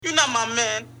You're not my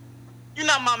man. You're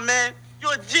not my man.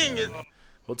 You're a genius.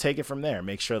 We'll take it from there.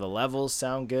 Make sure the levels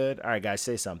sound good. All right, guys,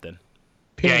 say something.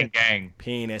 Gang, gang.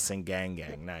 Penis and gang,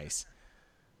 gang. Nice.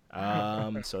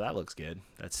 So that looks good.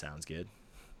 That sounds good.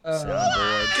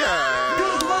 Soundboard.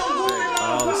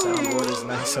 Oh, the soundboard is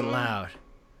nice and loud.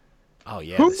 Oh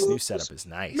yeah, this new setup is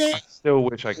nice. I still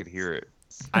wish I could hear it.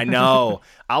 I know.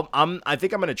 I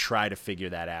think I'm gonna try to figure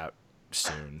that out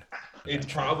soon. It's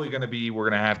probably going to be we're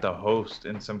going to have to host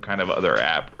in some kind of other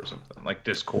app or something like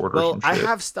Discord or Well, some I shit.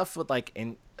 have stuff with like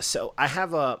so I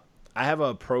have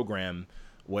a program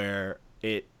where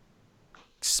it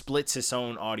splits its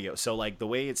own audio. So like the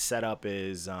way it's set up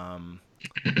is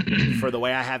for the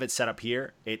way I have it set up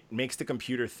here, it makes the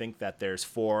computer think that there's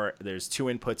two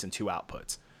inputs and two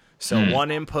outputs. So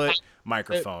one input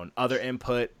microphone, other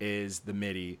input is the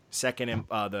MIDI. Second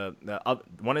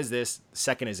one is this,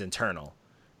 second is internal.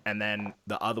 And then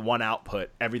the other one output,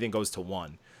 everything goes to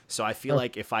one. So I feel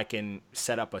like if I can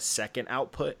set up a second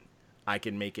output, I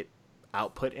can make it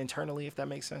output internally, if that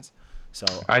makes sense. So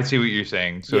I see what you're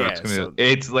saying. So Yeah,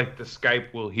 it's like the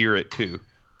Skype will hear it too.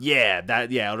 yeah,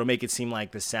 it'll make it seem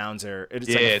like the sounds are. It's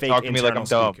like Yeah, a fake talk to me like internal I'm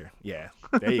dumb. speaker. Yeah,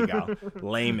 there you go.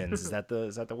 Layman's is that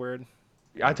the word?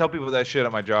 I tell people that shit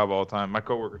at my job all the time. My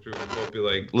coworkers will both be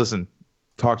like, "Listen,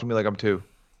 talk to me like I'm two."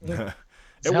 It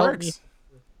Help works.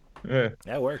 Yeah,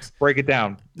 That works. break it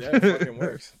down. Yeah, it fucking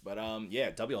works. But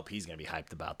yeah, WLP's gonna be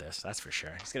hyped about this. That's for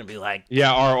sure. He's gonna be like,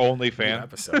 Yeah, our only new fan.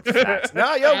 episode. Facts.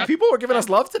 No, yo, people were giving us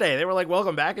love today. They were like,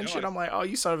 "Welcome back" and shit. I'm like, "Oh,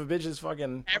 you son of a bitch is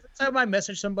fucking." Every time I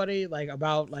message somebody like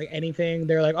about like anything,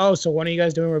 they're like, "Oh, so when are you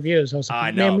guys doing reviews?" I was like,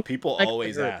 I "Man, know. we- People like,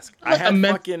 always like, ask. like I had a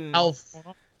mental fucking. health.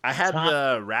 I had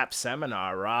the rap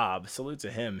seminar, Rob, salute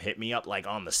to him, hit me up like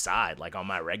on the side, like on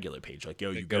my regular page, like, yo,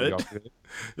 you good?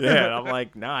 Yeah, and I'm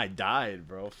like, nah, I died,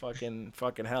 bro. Fucking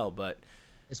hell. But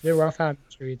It's been rough out in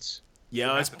the streets.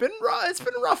 yeah, it's been rough. It's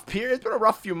been a rough period. It's been a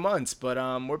rough few months, but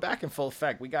we're back in full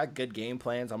effect. We got good game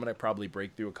plans. I'm gonna probably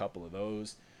break through a couple of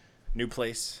those. New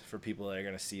place for people that are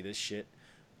gonna see this shit.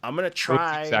 I'm gonna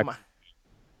try. exactly.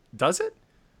 Does it?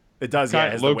 It does. Yeah,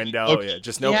 it has the Loki- window. Loki. Yeah,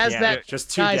 just no He has piano. that-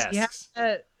 Just two Guys, desks. he has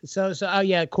that. So oh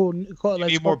yeah, cool. You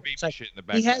Let's need more go. baby It's like, shit in the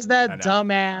back. he has I that know.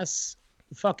 dumbass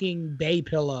fucking bay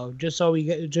pillow. Just so we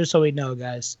know,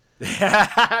 guys. You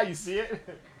see it?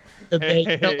 The bay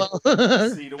Hey. pillow.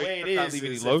 See the way it Not is.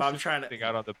 leaving Is any if I'm lotion trying to, thing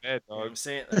out on the bed, you know what I'm dog.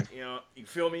 saying, like, you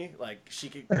feel me? Like she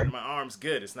could put my arms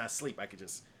good. It's not sleep. I could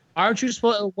just. Aren't you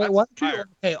supposed? Wait, That's what? fire.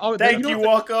 Okay. Oh, Thank know you,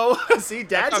 what? Walko. See,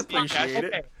 dads That's okay. appreciate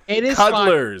Okay. it. It is fine.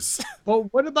 Cuddlers.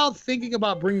 But what about thinking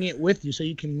about bringing it with you so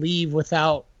you can leave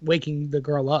without waking the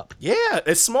girl up? Yeah,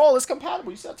 it's small. It's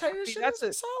compatible. You see how tiny this See, shit that's is? it.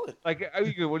 It's solid. Like, what are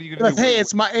you Like, gonna do? hey,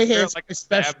 it's my Wear it's like my a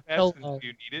special stab vest pillow. until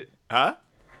you need it? Huh?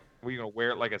 Were you gonna wear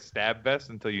it like a stab vest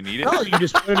until you need it? No, you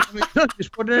just put it,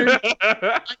 just put it in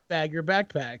your bag, your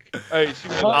backpack. Hey, she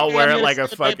was I'll like, wear I'm it gonna like a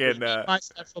say, babe, fucking, this is my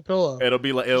special pillow.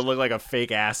 It'll look like a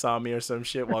fake ass on me or some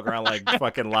shit. Walk around like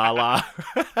fucking Lala.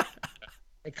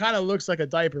 It kind of looks like a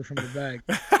diaper from the bag.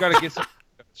 you gotta get some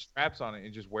straps on it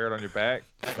and just wear it on your back.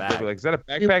 They'll be like, is that a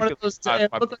I mean, backpack? one of those,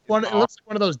 it looks like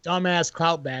one of those dumbass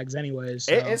clout bags, anyways.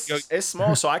 So. It's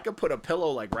small, so I could put a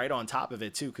pillow like right on top of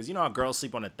it too. Because you know how girls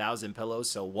sleep on 1,000 pillows,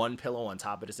 so one pillow on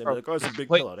top of it is like, oh, it's a big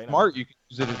Play pillow. They know. smart. You can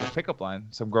use it as a pickup line.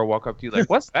 Some girl walk up to you like,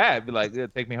 "What's that?" Be like, yeah,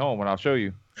 "Take me home and I'll show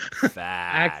you."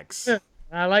 Facts.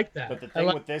 I like that. But the I thing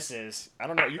like- with this is, I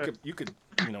don't know. You could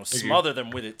smother them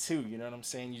with it too. You know what I'm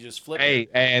saying? You just flip it. Hey,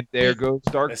 and there goes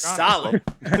Dark. It's John. solid.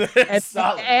 It's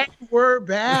solid. and we're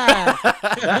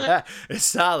back. It's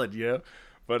solid, you know.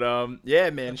 But yeah,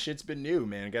 man, shit's been new,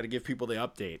 man. Got to give people the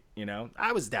update. You know,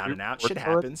 I was down and out. Shit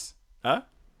happens, huh?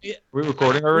 We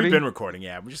recording already? We've been recording.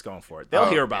 Yeah, we're just going for it. They'll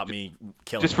hear about me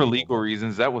killing Just for people. legal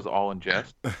reasons. That was all in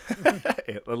jest.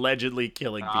 Allegedly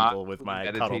killing Nah, people with my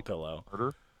meditate. cuddle pillow.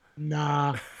 Murder.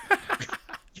 Nah.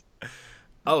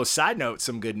 Oh, side note,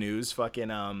 some good news.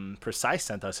 Fucking Precise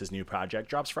sent us his new project.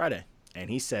 Drops Friday. And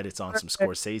he said it's on some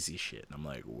Scorsese shit. And I'm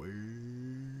like,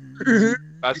 wait.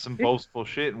 That's some boastful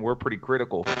shit, and we're pretty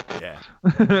critical. Yeah.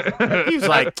 He's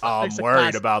like, oh, I'm It's a worried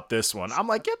classic. about this one. I'm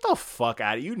like, get the fuck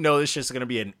out of here. You know this shit's going to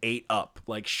be an 8 up.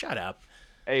 Like, shut up.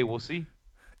 Hey, we'll see.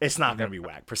 It's not going to be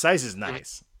whack. Precise is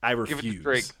nice. I Give it to refuse.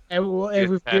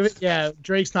 Drake. Yeah,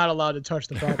 Drake's not allowed to touch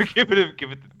the project. give it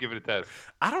a test.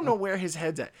 I don't know where his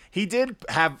head's at. He did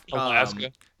have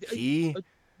Alaska. he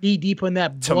Knee deep in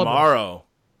that blubber. tomorrow.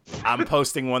 I'm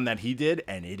posting one that he did,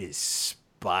 and it is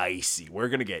spicy. We're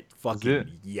gonna get it?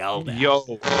 fucking yelled at.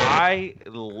 Yo, I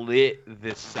lit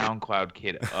this SoundCloud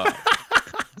kid up.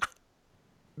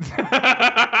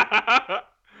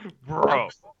 Bro.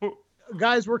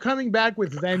 Guys, we're coming back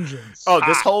with vengeance. Oh,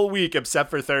 this whole week except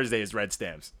for Thursday is red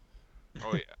stamps.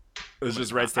 Oh yeah. It was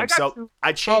just Red I Stamp. got So you.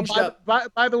 I changed up.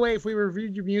 By the way, if we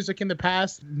reviewed your music in the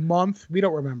past month, we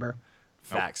don't remember.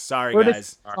 Facts. Sorry, We're guys.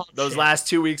 just talk Those shit. last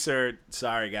 2 weeks are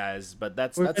sorry, guys, but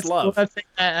that's We're love. gonna take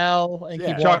that L and Yeah.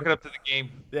 keep Chalk walking. it up to the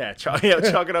game. Yeah, chalk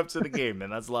it up to the game, man.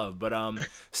 That's love. But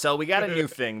so we got a new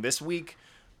thing this week.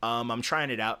 I'm trying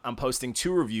it out. I'm posting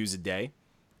 2 reviews a day,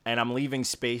 and I'm leaving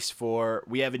space for.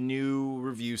 We have a new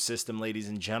review system, ladies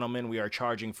and gentlemen. We are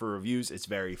charging for reviews. It's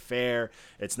very fair.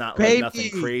 It's not like Baby.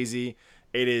 nothing crazy.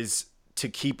 It is to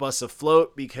keep us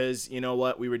afloat because you know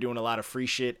what, we were doing a lot of free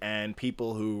shit, and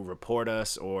people who report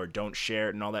us or don't share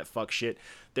it and all that fuck shit,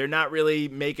 they're not really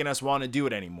making us want to do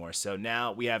it anymore. So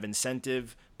now we have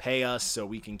incentive, pay us so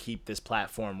we can keep this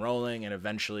platform rolling, and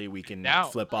eventually we can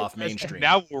flip off mainstream.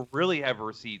 Now we'll really have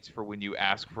receipts for when you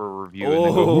ask for a review. And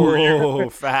then go, "Who are you?" Oh,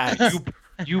 facts.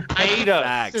 You paid us.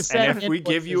 Facts. To And send if we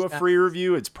give you a invoices, free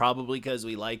review, it's probably because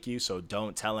we like you, so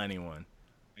don't tell anyone.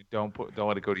 Don't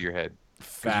let it go to your head.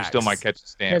 Because you Facts. still might catch a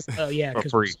stamp. Yeah, for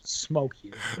because free. smoke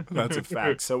you. That's a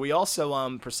fact. So we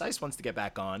also Precise wants to get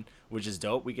back on, which is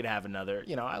dope. We could have another,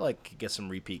 I like to get some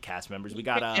repeat cast members. We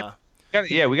got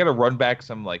We got to run back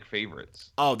some like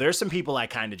favorites. oh, there's some people I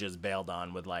kind of just bailed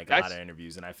on with like a lot That's- of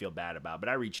interviews and I feel bad about, but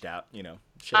I reached out, shit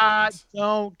I happens.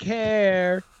 don't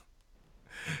care.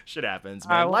 Shit happens,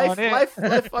 I man. want it. Life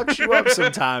fucks you up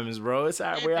sometimes, bro.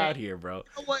 We're out here, bro. You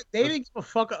know what? They didn't give a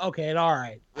fuck. Okay, all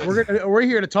right. We're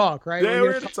here to talk, right? Yeah,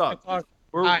 we're here to All talk.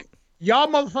 right. Y'all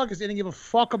motherfuckers didn't give a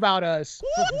fuck about us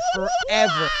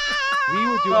forever. We were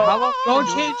doing. So, How long? don't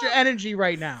change your energy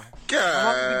right now.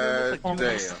 God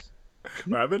damn.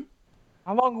 Robin?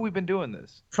 How long have we been doing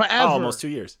this? Forever. Oh, almost 2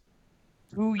 years.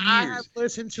 2 years. I have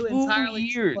listened to 2 entirely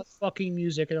too years. much fucking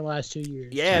music in the last 2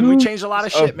 years. Yeah, and we changed a lot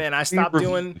of shit, man. I free stopped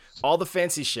doing reviews. all the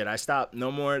fancy shit. I stopped.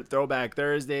 No more Throwback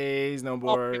Thursdays. No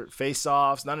more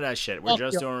face-offs. None of that shit. We're Fuck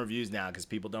just you. doing reviews now because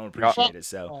people don't appreciate it.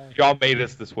 So Oh, Y'all made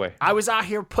us this way. I was out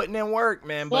here putting in work,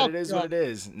 man. But Fuck it is what it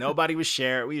is. Nobody would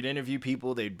share it. We'd interview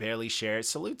people. They'd barely share it.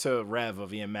 Salute to Rev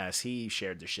of EMS. He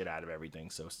shared the shit out of everything.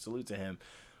 So salute to him.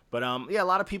 But yeah, a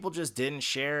lot of people just didn't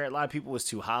share it. A lot of people was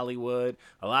too Hollywood.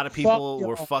 A lot of people Fuck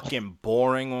were y'all. fucking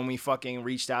boring when we fucking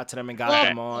reached out to them and got Fuck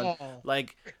them on. y'all.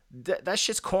 Like that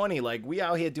shit's corny. Like we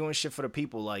out here doing shit for the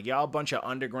people. Like y'all a bunch of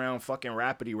underground fucking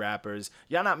rapidy rappers.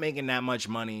 Y'all not making that much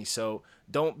money. So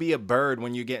don't be a bird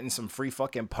when you're getting some free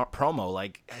fucking promo.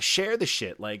 Like share the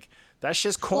shit. Like that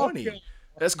shit's corny. y'all.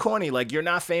 That's corny. Like you're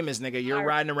not famous, nigga. You're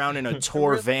riding around in a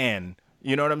tour van.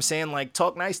 You know what I'm saying? Like,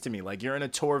 talk nice to me. Like, you're in a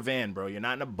tour van, bro. You're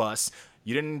not in a bus.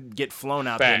 You didn't get flown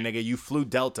out Fact. there, nigga. You flew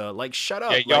Delta. Like, shut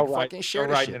up. Yeah, y'all Like, fucking share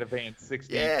the riding in shit. a van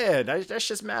 60. Yeah, that's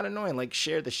just mad annoying. Like,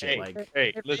 share the shit. Hey, Like,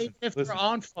 hey, If, listen, if listen. they're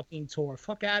on fucking tour,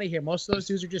 fuck out of here. Most of those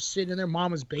dudes are just sitting in their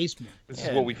mama's basement. This Yeah.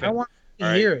 is what we I finna. want to All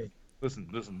right. hear it. Listen.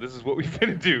 This is what we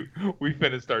finna do. We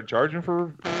finna start charging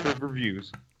for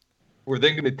reviews. We're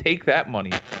then gonna take that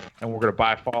money and we're gonna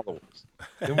buy followers.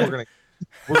 Then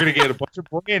we're gonna get a bunch of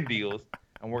brand deals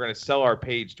and we're gonna sell our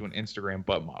page to an Instagram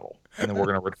butt model. And then we're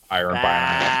gonna retire and buy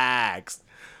our own.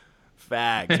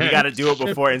 Facts. We got to do it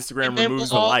before Instagram And then removes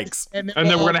the we'll all- likes. And then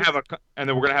we'll we're gonna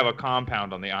all- have a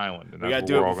compound on the island. And We that's got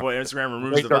to what do we're it all before gonna- Instagram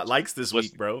removes Make the our- likes this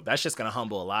Listen. week, bro. That's just going to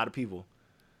humble a lot of people.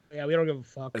 Yeah, we don't give a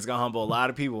fuck. It's going to humble a lot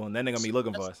of people, and then they're going to be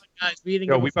looking for us. Guys, we didn't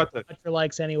Yo, give we a fuck about to. about your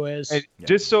likes anyways. And Yeah.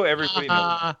 just so everybody knows,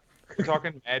 Uh, we're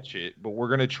talking mad shit, but we're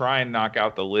gonna try and knock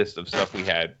out the list of stuff we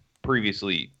had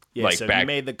previously. Yeah, like so if back. you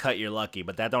made the cut, you're lucky.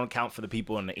 But that don't count for the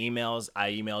people in the emails.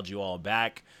 I emailed you all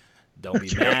back. Don't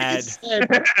be mad.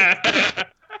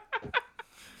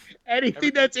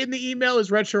 anything that's in the email is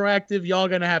retroactive. Y'all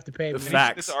gonna have to pay me. Fact.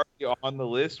 Facts. It's already on the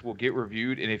list. Will get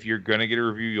reviewed, and if you're gonna get a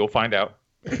review, you'll find out.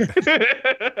 If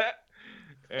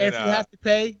you have to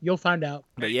pay, you'll find out.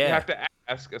 But you yeah, have to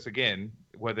ask us again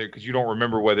whether, because you don't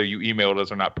remember whether you emailed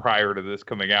us or not prior to this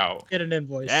coming out. Get an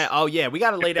invoice. yeah. Oh yeah, we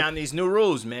got to lay down these new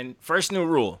rules, man. First new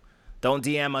rule: don't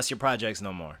DM us your projects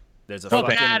no more. There's a Fuck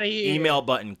fucking outta here. email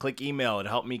button. Click email. It'll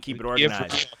help me keep it Yeah, for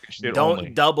organized. fucking shit Don't only.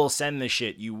 double send the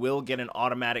shit. You will get an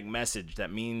automatic message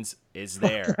that means it's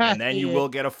there, and then you Yeah. will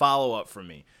get a follow up from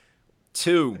me.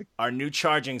 2, our new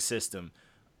charging system.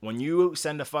 When you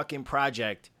send a fucking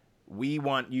project, we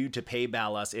want you to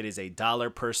PayPal us. It is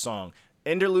 $1 per song.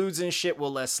 Interludes and shit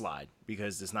will let slide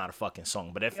because it's not a fucking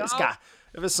song. But if it's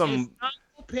It's some not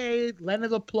paid. Leonard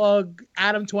the Plug,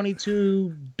 Adam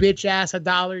 22, bitch ass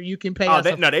 $1. You can pay us.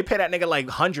 they pay that nigga like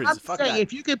hundreds. I'm Fuck saying that.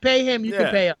 if you can pay him, you Yeah.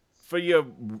 can pay us. For your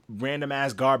random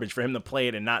ass garbage for him to play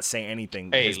it and not say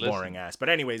anything, Hey, his listen. boring ass. But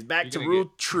anyways, back You're to gonna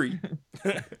rule 3.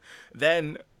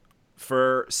 Then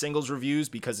for singles reviews,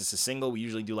 because it's a single, we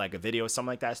usually do like a video or something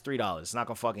like that. It's $3. It's not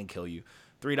gonna fucking kill you.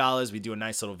 $3. We do a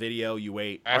nice little video. You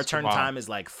wait. Our Ask your turn mom. time is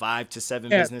like 5 to 7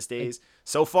 Yeah. business days.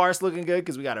 So far, it's looking good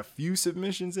because we got a few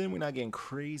submissions in. We're not getting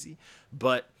crazy,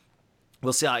 but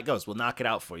we'll see how it goes. We'll knock it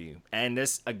out for you. And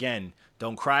this, again,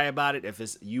 don't cry about it. If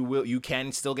it's you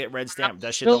can still get red stamp.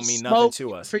 That shit don't mean nothing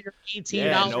to us. For your $18.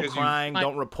 Yeah, no Because crying.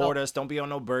 Don't report Oh. us. Don't be on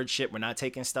no bird shit. We're not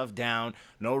taking stuff down.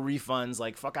 No refunds.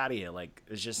 Like, fuck out of here. Like,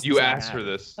 it's just You it's not asked for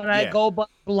happening. this. When I Yeah. go buy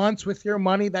blunts with your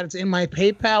money that's in my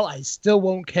PayPal, I still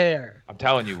won't care. I'm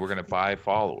telling you, we're gonna buy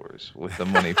followers with the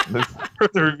money for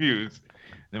the reviews.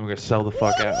 Then we're gonna sell the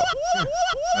fuck out.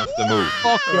 That's the move.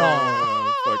 Fuck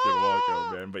y'all. Fucking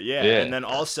welcome, man. But yeah, Yeah. and then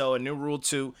also a new rule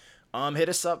too. Hit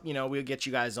us up. You know, we'll get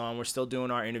you guys on. We're still doing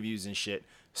our interviews and shit.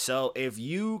 So if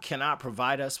you cannot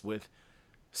provide us with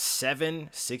 7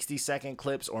 60-second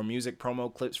clips or music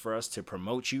promo clips for us to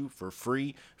promote you for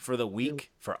free for the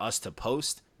week for us to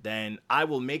post, then I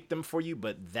will make them for you,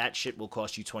 but that shit will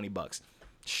cost you $20.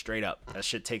 Straight up. That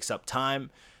shit takes up time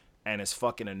and it's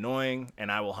fucking annoying,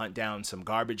 and I will hunt down some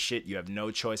garbage shit. You have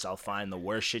no choice. I'll find the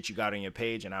worst shit you got on your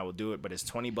page and I will do it, but it's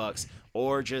 $20.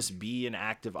 Or just be an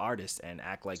active artist and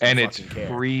act like And you it's fucking care.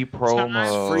 free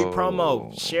promo. Free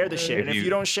promo. Share the shit. If And if you- you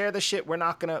don't share the shit, we're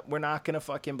not gonna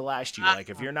fucking blast you. Like,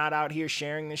 if you're not out here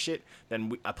sharing the shit,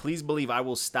 then please believe I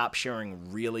will stop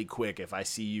sharing really quick if I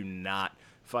see you not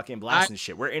fucking blasting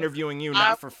shit. We're interviewing you,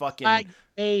 not for fucking. Like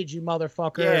age, you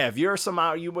motherfucker. Yeah, if you're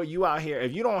you out here,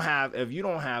 if you don't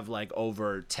have like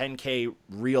over 10K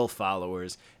real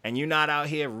followers and you're not out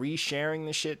here resharing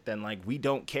the shit, then like we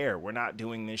don't care. We're not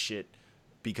doing this shit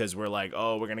because we're like,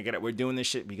 oh, we're gonna get it. We're doing this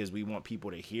shit because we want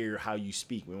people to hear how you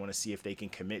speak. We want to see if they can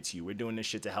commit to you. We're doing this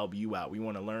shit to help you out. We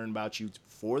want to learn about you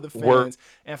for the fans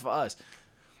and for us.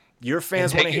 Your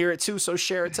fans want to hear it too, so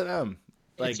share it to them.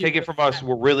 Like, Take it from us.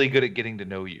 We're really good at getting to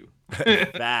know you.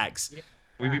 facts.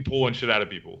 We be pulling shit out of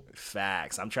people.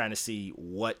 Facts. I'm trying to see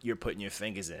what you're putting your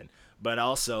fingers in. But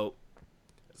also,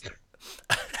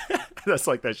 that's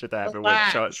like that shit that happened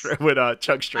with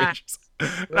Chuck Strangers.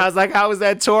 And I was like, how was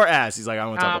that tour ass? He's like, I don't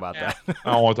want to talk about that.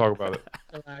 I don't want to talk about it.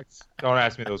 Relax. Don't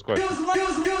ask me those questions.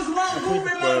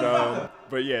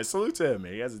 But yeah, salute to him,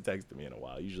 man. He hasn't texted me in a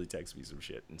while. He usually texts me some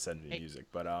shit and send me music.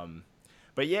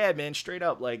 But yeah, man, straight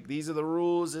up, like, these are the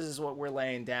rules. This is what we're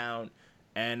laying down.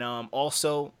 And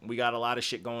also, we got a lot of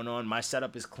shit going on. My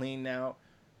setup is clean now,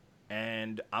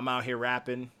 and I'm out here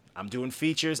rapping. I'm doing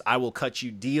features. I will cut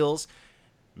you deals.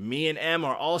 Me and M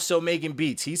are also making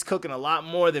beats. He's cooking a lot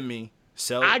more than me.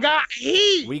 So I got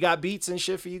heat. we got beats and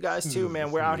shit for you guys too,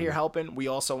 man. We're out here helping. We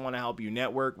also want to help you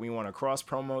network. We want to cross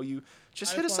promo you.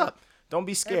 Just hit us up. Don't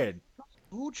be scared.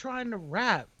 Who trying to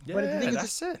rap? Yeah, But the thing is,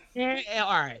 that's it. yeah,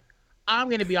 all right. I'm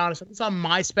gonna be honest. It's on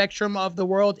my spectrum of the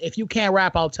world. If you can't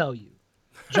rap, I'll tell you.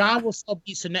 John will sell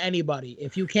beats to anybody.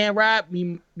 If you can't rap,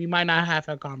 we might not have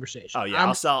a conversation. Oh yeah,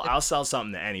 I'll sell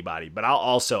something to anybody, but I'll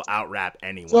also out rap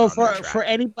anyone. So on for that track.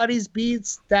 anybody's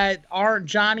beats that aren't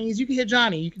Johnny's, you can hit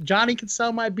Johnny. Johnny can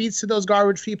sell my beats to those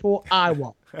garbage people. I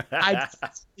won't. I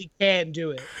physically can't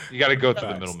do it. You got to go through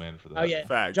the Facts. middleman for that. Oh yeah,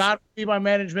 Facts. John will be my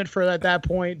management for at that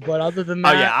point. But other than Oh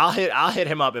that, yeah, I'll hit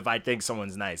him up if I think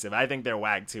someone's nice. If I think they're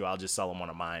whack too, I'll just sell them one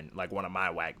of mine, like one of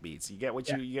my whack beats. You get what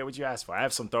you asked for. I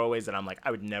have some throwaways that I'm like,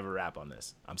 I would never rap on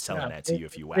this. I'm selling that to you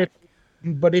if you whack.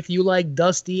 But if you like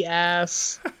dusty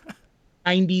ass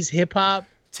 90s hip hop,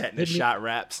 Tetanus hit me- shot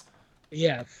raps.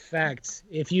 yeah, facts.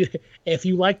 If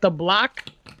you like the block,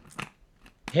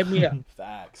 hit me up.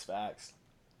 Facts.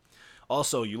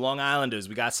 Also, you Long Islanders,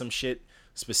 we got some shit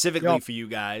specifically for you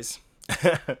guys.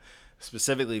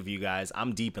 Specifically for you guys.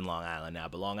 I'm deep in Long Island now,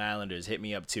 but Long Islanders, hit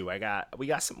me up too. We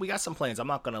got some plans. I'm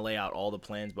not gonna lay out all the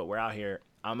plans, but we're out here.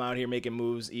 I'm out here making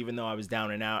moves. Even though I was down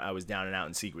and out,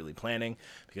 and secretly planning,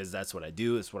 because that's what I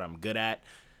do. It's what I'm good at.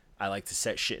 I like to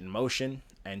set shit in motion,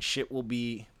 and shit will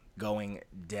be going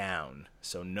down.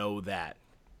 So know that.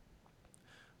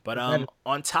 But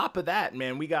on top of that,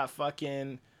 man, we got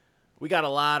a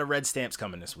lot of red stamps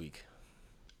coming this week.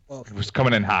 It was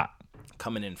coming in hot.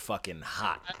 Coming in fucking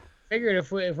hot. Figured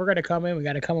if we're gonna come in, we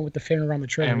gotta come in with the finger on the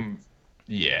trigger. And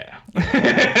yeah.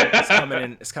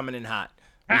 It's coming in hot.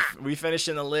 We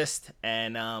finishing the list,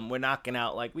 and we're knocking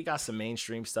out, like, we got some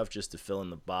mainstream stuff just to fill in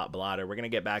the blotter. We're gonna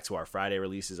get back to our Friday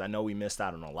releases. I know we missed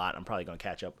out on a lot. I'm probably gonna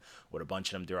catch up with a bunch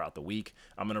of them throughout the week.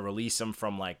 I'm gonna release them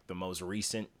from like the most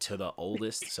recent to the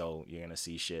oldest, so you're gonna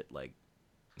see shit like,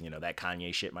 you know, that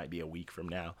Kanye shit might be a week from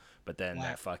now, but then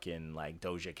that fucking like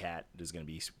Doja Cat is gonna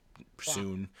be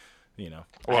soon. You know.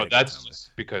 Well, that's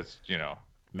just because, you know,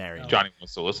 married. Johnny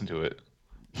wants to listen to it.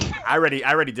 I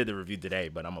already did the review today,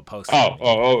 but I'm gonna post it.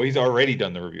 Oh, he's already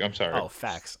done the review. I'm sorry. Oh,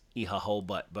 facts. Eat her whole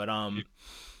butt. But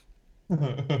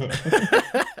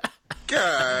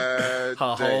God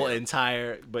her whole damn.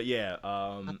 entire. But yeah,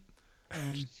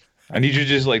 I need you to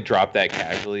just like drop that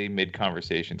casually mid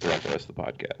conversation throughout the rest of the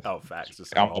podcast. oh facts.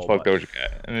 Just I a almost whole fuck bunch. Doja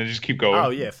Cat, and then just keep going. Oh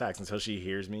yeah, facts until she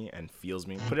hears me and feels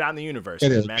me. Put it out in the universe. It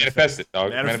man. is. Manifest it,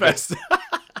 dog. Manifest.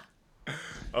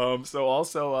 So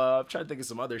also, I'm trying to think of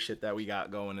some other shit that we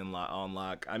got going on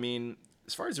lock. I mean,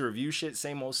 as far as the review shit,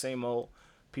 same old, same old.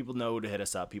 People know to hit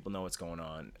us up. People know what's going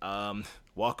on.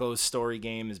 Walko's story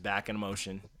game is back in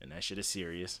motion, and that shit is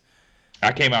serious.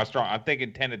 I came out strong. I'm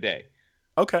thinking 10 a day.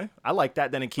 Okay, I like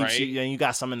that. Then it keeps Right. you. Then you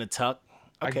got some in the tuck.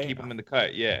 I Okay, can keep them in the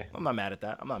cut. Yeah. I'm not mad at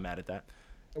that.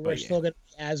 We're But yeah. still gonna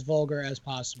be as vulgar as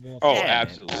possible. Oh, Yeah, man.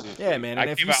 absolutely. Yeah, man. And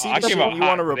I if came you out- see I the came shit, out you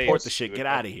want to hot today. report the shit, Let's get do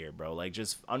it. out of here, bro. Like,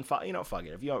 just fuck it.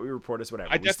 If you report us, whatever.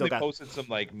 I We still definitely got, posted some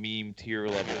like meme tier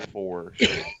level 4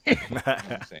 shit. You know what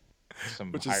I'm saying?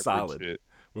 Some Which is hybrid solid. shit.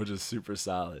 which is super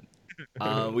solid.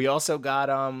 We also got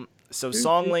so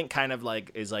SongLink kind of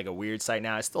like is like a weird site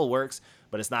now. It still works,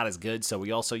 but it's not as good. So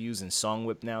we also using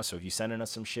SongWhip now. So if you sending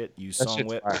us some shit, use That shit's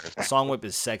SongWhip. fire. SongWhip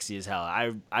is sexy as hell.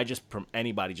 I just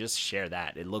anybody just share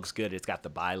that. It looks good. It's got the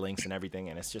buy links and everything,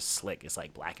 and it's just slick. It's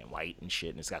like black and white and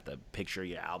shit, and it's got the picture of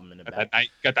your album in the back.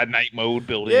 Got that night mode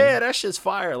built in. Yeah, that shit's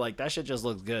fire. Like that shit just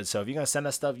looks good. So if you're gonna send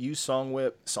us stuff, use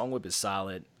SongWhip. SongWhip is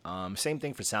solid. Same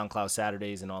thing for SoundCloud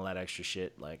Saturdays and all that extra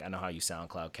shit. Like I know how you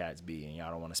SoundCloud cats be, and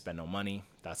y'all don't want to spend no money.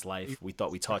 That's life. We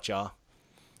thought we taught y'all.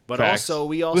 But Facts. also,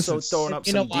 we also Listen, throwing up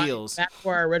You know some why? deals, Back to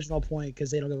our original point,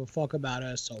 because they don't give a fuck about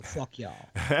us, so fuck y'all.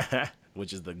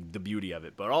 which is the beauty of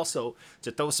it. But also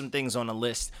to throw some things on the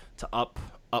list to up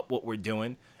what we're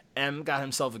doing. M got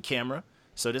himself a camera,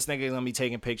 so this nigga gonna be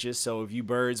taking pictures. So if you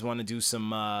birds want to do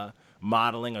some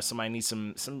modeling or somebody needs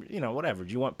some whatever,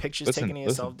 do you want pictures Listen, taken of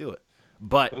yourself, do it.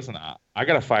 But Listen, I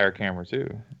got a fire camera too.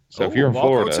 So if Ooh, you're in Walco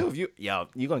Florida, too,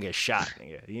 you're gonna get shot,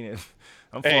 nigga. You know,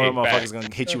 I'm Hey, Florida motherfuckers facts.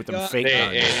 gonna hit you with them Yo, fake hey,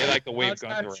 guns. hey, they like to Y'all wave try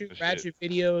guns to around shoot and shit. ratchet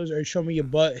videos or show me your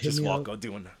butt. Hit Just me up. Walco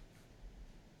doing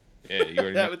Yeah, you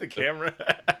already that know. with the camera.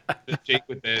 The shake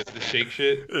with the shake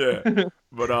shit. Yeah.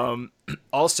 But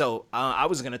also I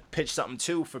was gonna pitch something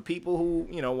too for people who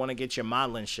want to get your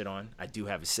modeling shit on. I do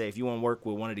have a say. If you want to work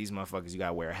with one of these motherfuckers, you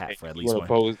gotta wear a hat for at least one.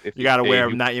 Pose, You gotta wear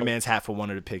not your man's hat for one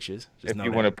of the pictures. Just If know you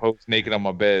that. want to post naked on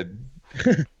my bed.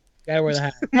 Gotta wear the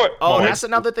hat. Oh, My that's wife-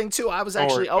 another thing too. I was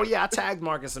actually, worry. I tagged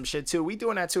Mark and some shit too. We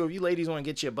doing that too. If you ladies want to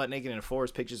get your butt naked in the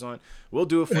forest pictures on, we'll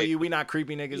do it for you. We not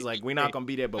creepy niggas. Like we not gonna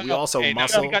be there, but we also Hey, now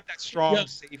muscle. we got that strong, Yeah.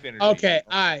 safe energy. Okay,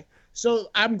 all right. So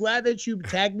I'm glad that you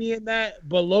tagged me in that,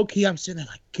 but low key, I'm sitting there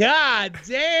like, God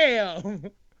damn.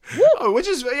 Oh, which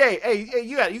is hey,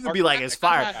 you can be like it's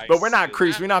fire, but we're not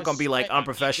creeps. We're not gonna be like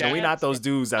unprofessional. We're not those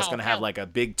dudes that's gonna have like a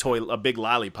big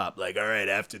lollipop. Like, all right,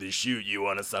 after the shoot, you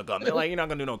want to suck on me? Like, you're not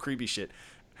gonna do no creepy shit.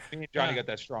 Me and Johnny got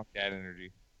that strong dad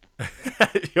energy.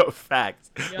 Yo, facts.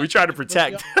 We try to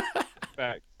protect.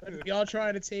 Fact. If y'all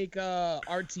trying to take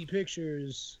artsy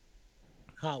pictures,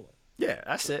 holla. Yeah,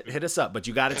 that's it. Hit us up, but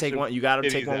you gotta take Should- one. You gotta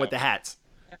titties take one with out. the hats.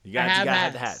 You I gotta have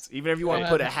have the hats. hats. Even if you want I to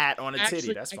put a have- hat on a titty,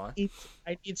 Actually, that's fine.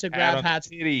 I need to Hat grab on the hats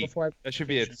titty. before I That should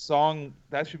be a song.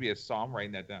 That should be a song. I'm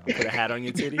writing that down. Put a hat on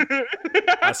your titty.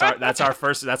 That's our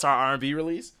first. That's our R&B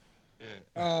release.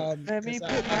 Let me 'cause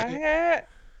put my I hat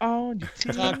on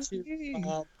your talked titty.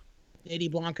 to Eddie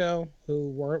Blanco,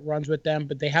 who runs with them,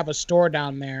 but they have a store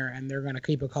down there, and they're gonna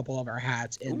keep a couple of our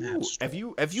hats in that Ooh,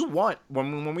 store. if you want,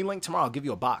 when we link tomorrow, I'll give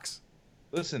you a box.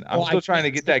 Listen, I'm Well, still I trying to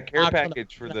can't get that care take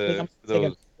package for I'm the taking for those.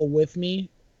 a couple with me,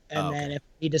 and Oh, okay. then if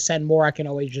I need to send more, I can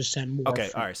always just send more. Okay,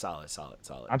 from- all right, solid.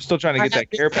 I'm still trying to I get that have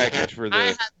care big- package for I the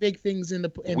have big things in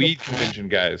the weed convention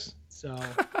guys. So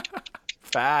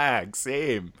Facts,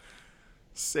 same.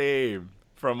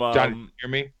 From Johnny, you hear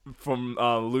me? from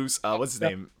loose. What's his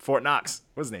name? Fort Knox.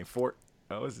 What's his name?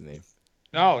 What's his name?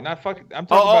 No, not fucking. I'm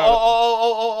Oh, talking about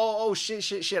oh,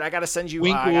 shit. I gotta send you.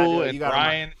 Winkle you and gotta,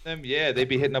 Brian and them. Yeah, they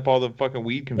be hitting up all the fucking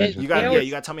weed conventions. You gotta, They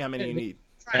you gotta tell me how many you need.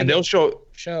 and they'll show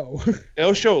show.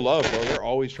 love, bro. They're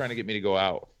always trying to get me to go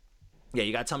out. Yeah,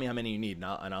 you gotta tell me how many you need, and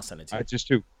I'll send it to you. I just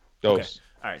do those. Okay.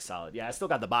 All right, solid. Yeah, I still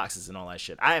got the boxes and all that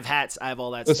shit. I have hats. I have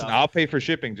all that Listen, stuff. I'll pay for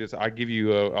shipping. Just I'll give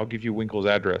you Winkle's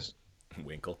address.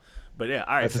 Winkle. But yeah,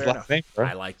 all right, That's his fair last enough. name, bro.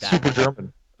 I like that. Super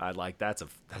German. I like that's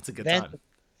a good Then- time.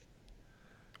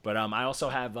 But I also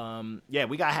have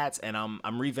we got hats, and I'm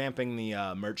revamping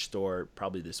the merch store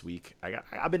probably this week.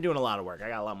 I've been doing a lot of work. I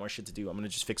got a lot more shit to do. I'm gonna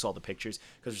just fix all the pictures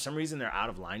because for some reason they're out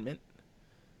of alignment,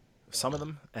 some of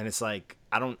them, and it's like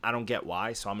I don't get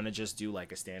why. So I'm gonna just do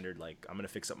like a standard, like I'm gonna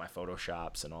fix up my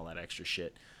photoshops and all that extra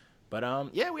shit. But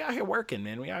we out here working,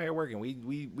 man. We out here working.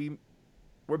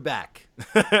 We're back.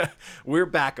 We're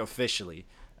back officially.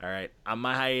 All right.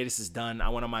 My hiatus is done. I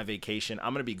went on my vacation.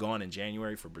 I'm going to be gone in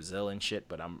January for Brazil and shit,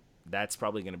 but I'm that's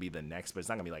probably gonna be the next, but it's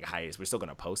not gonna be like hiatus. We're still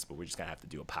gonna post, but we're just gonna have to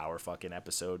do a power fucking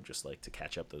episode just like to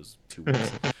catch up those 2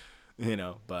 weeks.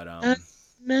 But No.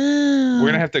 We're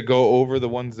gonna have to go over the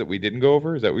ones that we didn't go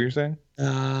over. Is that what you're saying?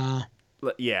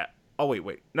 yeah. Oh wait,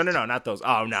 no, not those.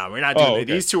 Oh no, we're not doing okay.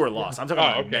 These 2 are lost. I'm talking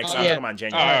about next. I'm talking about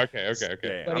January. Oh,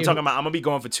 okay. Yeah. I'm talking about. I'm gonna be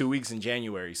going for 2 weeks in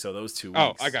January, so those 2 weeks.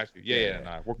 Oh, I got you. Yeah.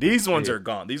 Nah, These ones are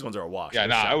gone. These ones are a wash. Yeah,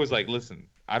 They're shot. I was like, listen,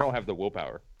 I don't have the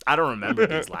willpower. I don't remember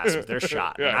these last ones. They're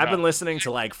shot. Yeah, and I've been listening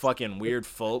to like fucking weird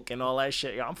folk and all that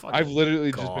shit. I'm fucking. I've literally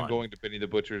gone. just been going to Benny the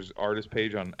Butcher's artist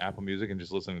page on Apple Music and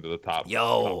just listening to the top.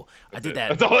 Yo, I did that.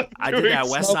 That's all I'm I did doing. that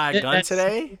West Side Gun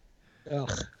today.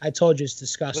 Ugh, I told you it's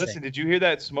disgusting. Listen, did you hear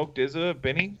that Smoke Dizza,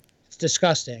 Benny? It's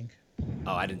disgusting.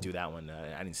 Oh, I didn't do that one.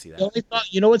 I didn't see that. The only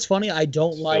you know what's funny? I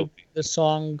don't like the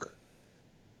song.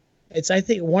 It's I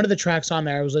think one of the tracks on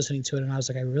there. I was listening to it and I was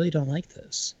like, I really don't like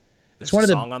this. There's one a of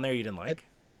the- song on there you didn't like.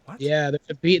 What? Yeah,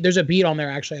 there's a beat on there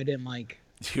actually I didn't like.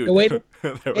 Dude, The way that-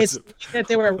 there was It's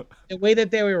the way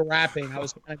that they were rapping. I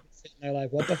was kind of sitting there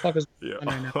like, what the fuck is yeah, going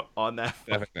on right now? on that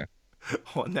Definitely.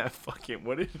 on that fucking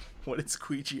what did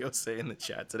Squeegeo say in the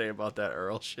chat today about that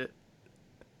Earl shit?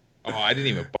 Oh, I didn't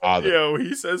even bother. Yo,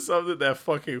 he said something that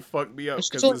fucking fucked me up It's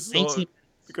because still the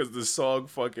 19 song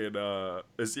fucking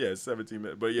it's 17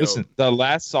 minutes. But yo, Listen, the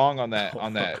last song on that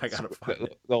I gotta find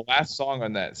the last song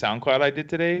on that SoundCloud I did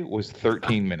today was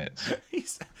 13 minutes. he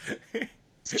said,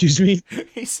 Excuse me.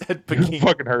 he said You bikini.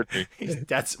 fucking heard me.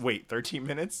 That's 13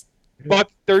 minutes.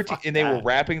 Fuck 13, and they were that.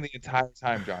 rapping the entire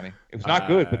time, Johnny. It was not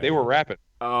good, but they were rapping.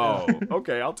 Oh,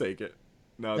 okay, I'll take it.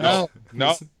 No, No.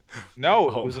 No,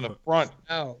 Oh. it was in the front.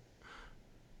 Oh,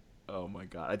 Oh my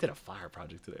god, I did a fire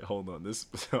project today. Hold on,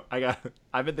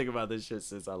 I've been thinking about this shit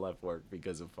since I left work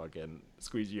because of fucking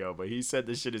Squeegeo, but he said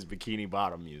this shit is Bikini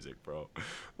Bottom music, bro.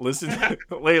 Listen to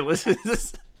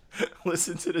this.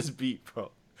 Listen to this beat,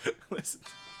 bro. Listen.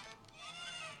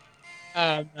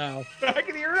 no. I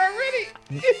can hear it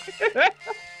already.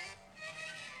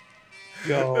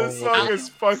 Yo, This song is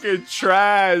fucking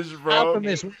trash, bro.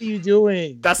 Alchemist, what are you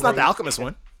doing? That's not the Alchemist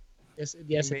one.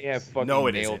 Yes. they have fucking No,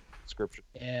 it nailed isn't. the description.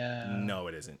 Yeah. No,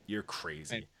 it isn't. You're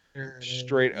crazy.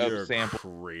 Straight up You're sample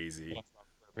crazy.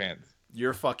 pants.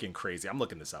 You're fucking crazy. I'm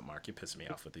looking this up, Mark. You're pissing me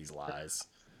off with these lies.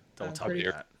 Don't I'm tell me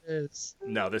pretty that. It's...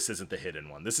 No, this isn't the hidden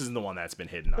one. This isn't the one that's been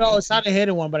hidden. on No, YouTube. it's not a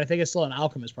hidden one, but I think it's still an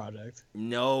Alchemist project.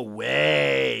 No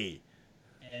way.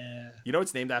 Yeah. You know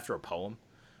it's named after a poem?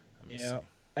 Let me Yeah. see.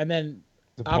 And then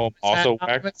The poem also whack.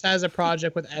 Alchemist has a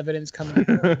project with Evidence coming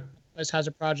out. Alchemist has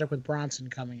a project with Bronson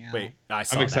coming out. Wait, I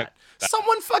saw excited. that.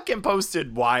 Someone fucking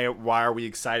posted why are we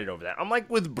excited over that? I'm like,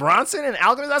 with Bronson and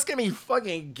Alchemist, that's gonna be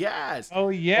fucking gas. Oh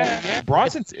yeah.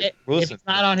 Bronson's If listen. it's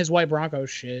not on his White Broncos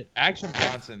shit, Action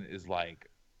Bronson is like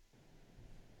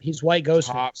he's White Ghost.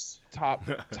 top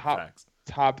Facts.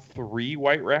 top 3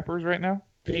 white rappers right now.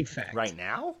 Big fact. Right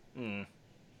now? Mm,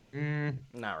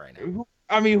 Not right now.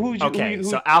 who's Okay, who,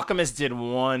 so Alchemist did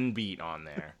one beat on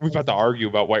there. we're about to argue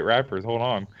about white rappers. Hold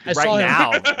on. I saw Right him-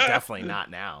 now, definitely not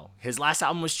now. His last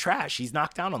album was trash. He's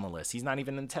knocked down on the list. He's not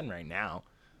even in 10 right now.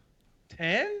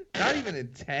 10? Not even a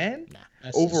 10?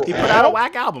 That's Overall? He put out a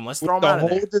whack album. Let's throw him The out of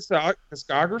whole there.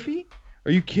 discography?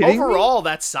 Are you kidding me? Overall,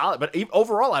 that's solid. But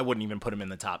overall, I wouldn't even put him in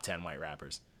the top 10 white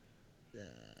rappers.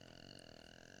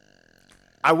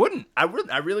 I wouldn't. I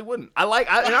really wouldn't.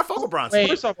 I fuck with Bronson. Wait.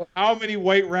 First off, how many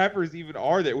white rappers even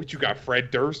are there? What, you got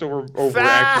Fred Durst over Action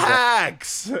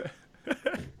Facts.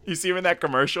 You see him in that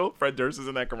commercial? Fred Durst is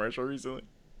in that commercial recently.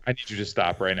 I need you to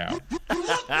stop right now.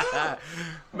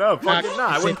 No, fucking no.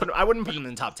 I wouldn't put him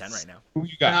in the top 10 right now. Who you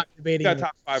We're got? not You debating got it.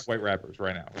 top 5 white rappers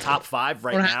right now. Top 5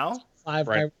 right We're not- now. 5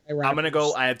 Right. white I'm gonna go.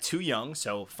 rappers. I have 2 young,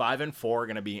 so 5 and 4 are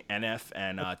gonna be NF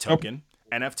and Token.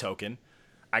 NF Token.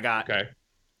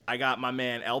 I got my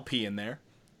man LP in there.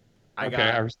 I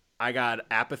got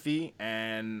Apathy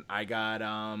and I got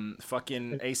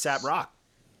fucking ASAP Rock.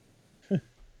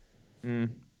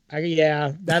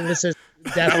 Yeah, this is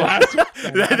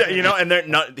definitely. You know, and they're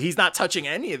not. He's not touching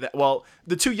any of that. Well,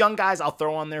 the 2 young guys I'll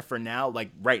throw on there for now,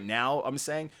 like right now. I'm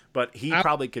saying, but he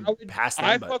probably could pass them.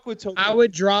 I but fuck with Token. I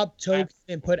would drop Token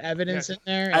and put Evidence in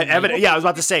there. and yeah, I was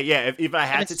about to say, yeah. If I had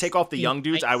to Evidence take off the is young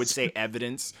dudes, I would nice. say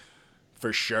Evidence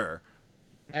for sure.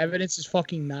 Evidence is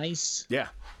fucking nice. Yeah.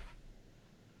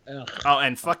 Ugh. Oh,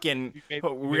 and fucking made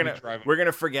we're me drive it.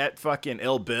 gonna forget fucking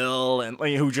Ill Bill and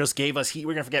like, who just gave us heat.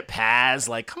 We're gonna forget Paz.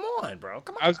 Like, come on, bro.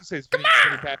 Come on. I was gonna say, Skinny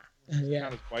Pat. Yeah.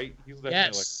 Kind of white. He's definitely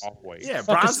Yes. like off white. Yeah,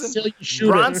 Fucking Bronson. Sicilian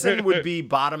shooter. Bronson would be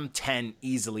bottom 10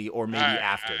 easily, or maybe Alright,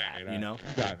 after alright, that. You know.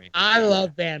 You got me. I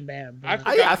love Bam Bam. I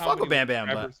but forgot I how fuck with many Bam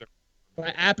Bam, rappers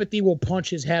but Apathy will punch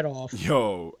his head off.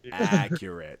 Yo,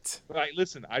 accurate. Like,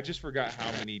 listen, I just forgot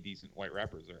how many decent white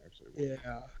rappers there actually were.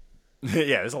 Yeah.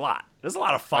 Yeah, there's a lot. There's a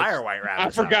lot of fire white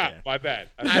rappers. I forgot. out there. My bad.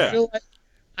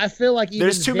 I feel like even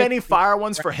There's too Vic- many fire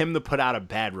ones for him to put out a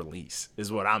bad release.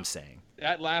 Is what I'm saying.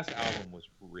 That last album was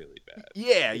really bad.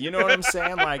 Yeah, you know what I'm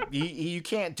saying. Like you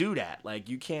can't do that. Like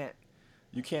you can't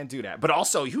do that. But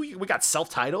also, we got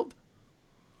self-titled.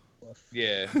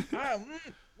 Yeah.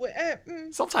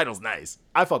 Self-titled's nice.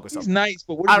 I fuck with He's self. nice,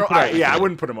 but I don't. I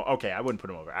wouldn't put him. Okay, I wouldn't put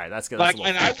him over. All right, that's good. Like, That's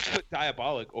and I would put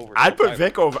Diabolic over. I'd put Self-Titled.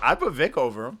 Vic over. I'd put Vic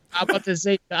over him. I'm about to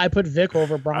say I put Vic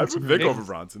over I'd put Bronson. Vic over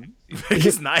Bronson. Vic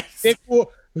is nice.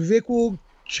 Vic will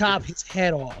chop his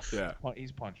head off. Yeah,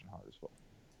 He's punching hard as fuck.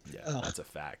 yeah, Ugh. that's a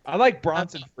fact. I like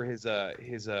Bronson for his I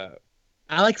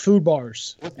like food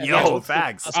bars.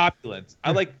 Facts. opulence.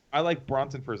 I like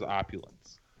Bronson for his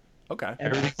opulence. Okay.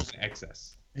 Everything's in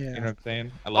excess. Yeah. You know what I'm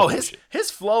saying? I love that shit. his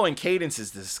flow and cadence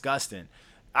is disgusting.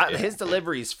 His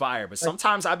delivery is fire, but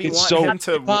sometimes I be It's wanting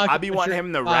so-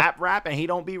 him to rap, and he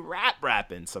don't be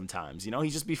rapping sometimes. You know, he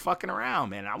just be fucking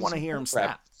around, man. I want to hear him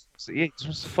snap. So, yeah, he's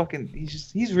just fucking.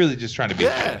 He's really just trying to be.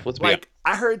 Yeah, Let's be like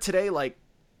I heard today, like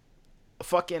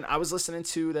fucking. I was listening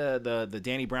to the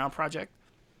Danny Brown project,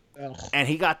 Ugh. and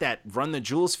he got that Run the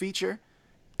Jewels feature.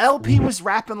 LP was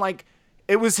rapping like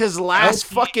it was his last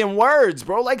LP fucking words,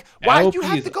 bro. Like, why would you LP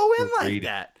have is to go in like underrated.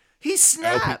 that? He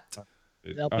snapped.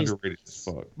 underrated as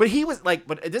fuck. But he was like,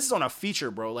 but this is on a feature,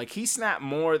 bro. Like he snapped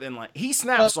more than like he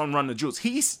snaps on Run the Jewels.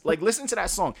 He's like, listen to that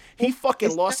song. He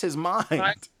fucking lost his mind.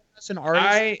 As an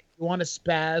artist, you want to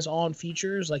spaz on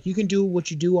features. Like you can do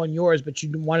what you do on yours, but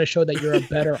you want to show that you're a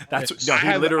better. That's artist. no, he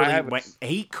I have literally a- went.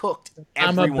 He cooked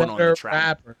I'm a everyone on better the track.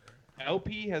 rapper.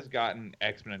 LP has gotten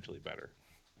exponentially better.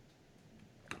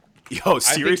 Yo,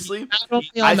 seriously. Not only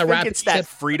I on the think rap, it's that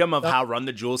freedom of how Run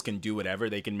the Jewels can do whatever.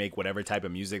 They can make whatever type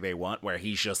of music they want. Where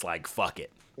he's just like, fuck it.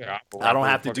 Yeah, I don't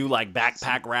have to do like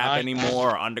backpack rap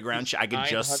anymore or underground shit. I can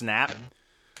just snap.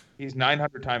 He's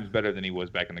 900 times better than he was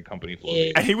back in the company flow. Yeah.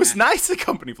 days. And he was nice at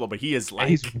Company Flow, but he is like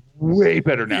He's way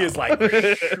better now. he is like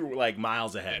like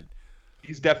miles ahead.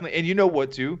 He's definitely, and you know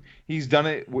what too? He's done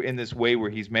it in this way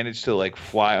where he's managed to like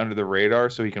fly under the radar,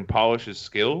 so he can polish his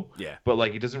skill. Yeah. But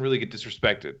like he doesn't really get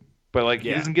disrespected. But like he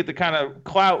Yeah. doesn't get the kind of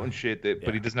clout and shit that, but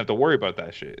Yeah. he doesn't have to worry about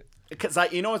that shit. Because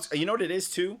you know what it is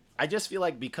too. I just feel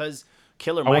like because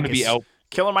Killer I want Mike to be is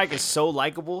Killer Mike is so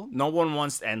likable. No one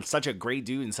wants, and such a great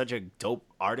dude and such a dope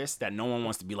artist that no one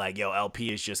wants to be like, yo,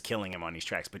 LP is just killing him on these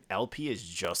tracks. But LP is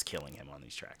just killing him on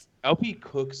these tracks. LP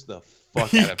cooks the fuck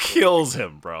He out of kills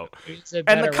him, bro. He's a And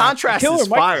better the rapper. contrast Killer is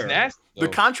Mike fire. is nasty, The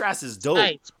though. contrast is dope.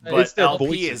 Nice, but It's their LP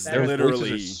voices. is Their literally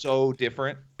voices are so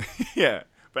different. yeah.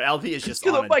 But LP is just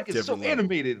Killer on a Mike is so different level.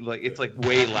 animated, like it's like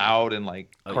way loud and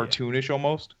like Oh, yeah. cartoonish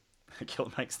almost.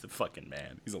 Killer Mike's the fucking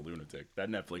man. He's a lunatic. That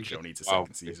Netflix show needs a Wow.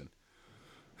 second season.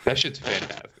 That shit's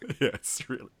fantastic. Yeah, it's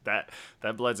really that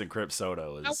Bloods and Crips soda I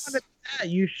is. wanted that.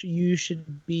 You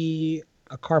should be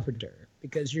a carpenter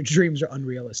because your dreams are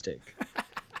unrealistic.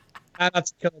 Shout out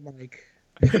to Killer Mike.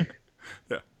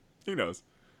 Yeah, he knows.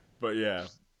 But yeah.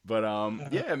 But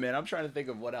yeah, man, I'm trying to think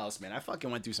of what else, man. I fucking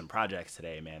went through some projects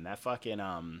today, man. That fucking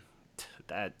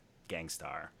that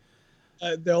Gangstar.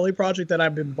 The only project that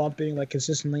I've been bumping like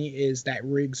consistently is that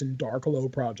Riggs and Dark Low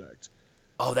project.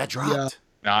 Oh, that dropped.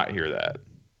 Not hear that.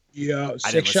 Yeah, I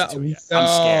six didn't listen shot. to it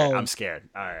yet. No. I'm scared.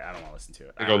 All right, I don't want to listen to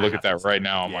it. I go I look have at to that listen right to it.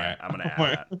 now on Yeah, my. I'm gonna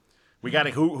add that. We got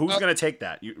to who's gonna take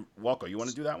that? You, Walko, you want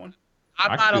to do that one?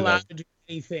 I'm I not could do allowed that. to do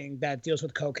anything that deals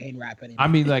with cocaine rap anymore. I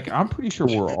mean, like, I'm pretty sure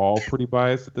we're all pretty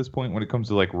biased at this point when it comes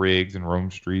to like Riggs and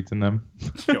Rome Streets and them.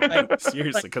 Yo,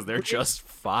 seriously, because they're just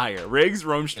fire. Riggs,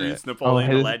 Rome Streets, Napoleon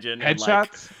the his Legend, and like,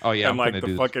 headshots. Oh yeah, and I'm like gonna the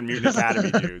do fucking Mutant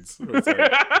Academy dudes.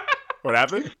 What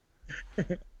happened?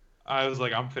 I was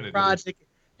like, I'm finna do this. project,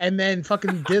 and then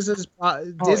fucking Diz's. Oh,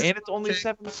 and it's only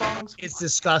 7 songs. It's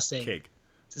disgusting. Cake.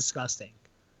 It's disgusting.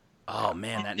 Oh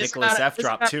man, that It's Nicholas not- F it's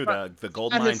dropped not- too. The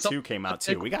Gold not Mine his 2 came out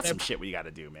too. We got some shit we got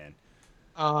to do, man.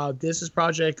 This is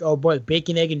project. Oh boy,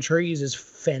 Bacon, Egg, and Trees is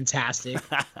fantastic.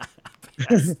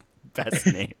 Best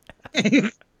name.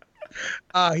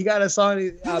 He got a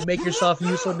song. Make yourself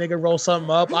useful, nigga. Roll something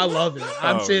up. I love it.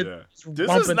 I'm Oh, saying yeah. it's This is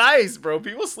bumping- nice, bro.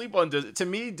 People sleep on Diz. To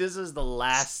me, Diz is the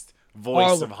last voice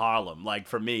Harlem. of Harlem. Like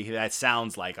for me, that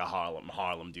sounds like a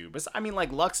Harlem dude. But I mean,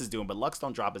 like Lux is doing, but Lux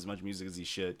don't drop as much music as he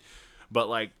should. But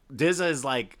like Dizza is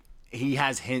like he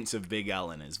has hints of Big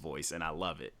L in his voice, and I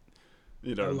love it.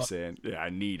 You know what I'm love saying? Yeah, I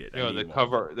need it. I Yo, need the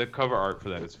more. cover art for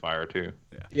that is fire too.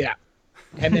 Yeah.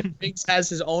 And then Riggs has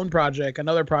his own project,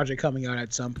 another project coming out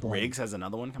at some point. Riggs has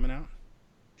another one coming out.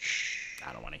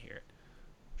 I don't want to hear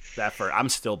it. I'm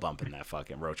still bumping that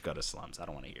fucking Roach Gutter Slums. I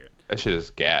don't want to hear it. That shit is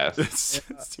gas.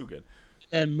 It's too good.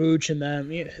 and Mooch and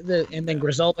them, and then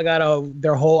Griselda got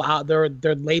their whole out their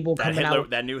label That coming Hitler, out.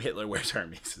 that new Hitler wears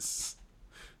Hermes is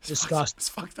Disgusting. It's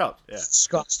fucked up. Yeah.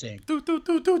 Disgusting. Do, do,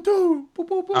 do, do, do. Boo,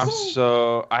 boo, boo,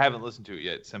 boo. I haven't listened to it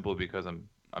yet simply because I'm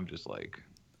just like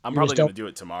I'm You probably just gonna don't- do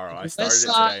it tomorrow. I West started it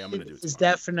Side today. I'm gonna do it is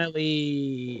tomorrow.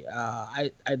 definitely.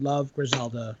 I love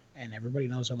Griselda, and everybody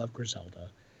knows I love Griselda.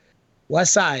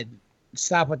 West Side,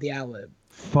 stop with the ad-lib.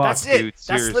 fuck, That's it. dude. That's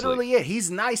Seriously. literally literally it.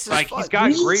 He's nice as Like, fuck. he's got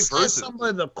He great says verses. some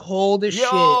of the coldest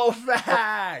Yo,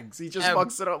 fags. He just Ever.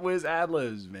 fucks it up with his ad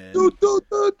libs, man. shit.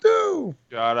 Do.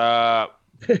 Shut up.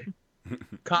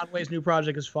 Conway's new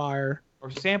project is fire. Or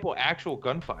sample actual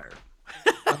gunfire.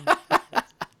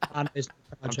 Conway's new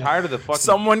I'm project. tired of the fucking.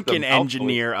 Someone the can mouth noise.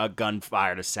 engineer a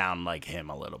gunfire to sound like him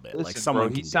a little bit. Listen, like someone bro,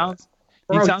 can he sounds.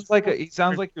 Bro, He sounds like he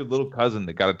sounds like your little cousin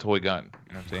that got a toy gun.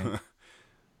 You know what I'm saying?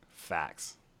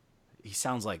 Facts. He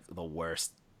sounds like the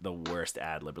worst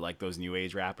ad lib. Like those new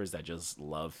age rappers that just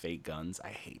love fake guns. I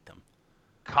hate them.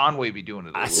 Conway be doing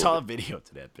it. I saw a video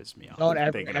today that pissed me off. Don't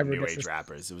ever- Thinking ever of new age disrespect-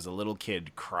 rappers. It was a little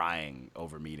kid crying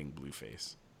over meeting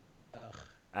Blueface. Ugh.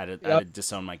 I had Yep. to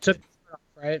disown my Took kid. his shirt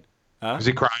off, right? Huh? Was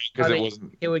he crying because Are it they-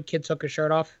 wasn't? Kid took his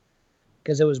shirt off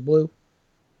because it was blue.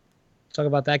 Talk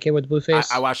about that kid with the blue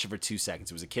face. I watched it for 2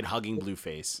 seconds. It was a kid hugging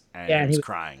Blueface, and Yeah, he and was he was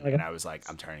crying, like- and I was like,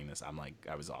 I'm turning this.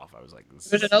 I was off. I was like, this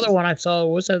There's is- another one I saw.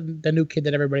 What's the new kid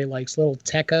that everybody likes? Little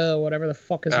Tekka, whatever the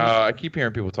fuck is his I keep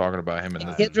hearing people talking about him. I And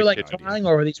have kids no are like idea. crying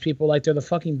over these people like they're the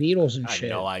fucking Beatles and I have shit.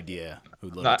 no idea who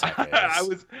Little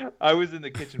Tecca is. I was in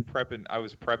the kitchen prepping. I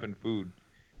was prepping food,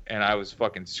 and I was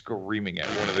fucking screaming at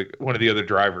one of the other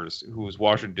drivers who was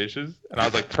washing dishes, and I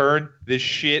was like, "Turn this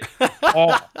shit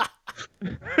off!"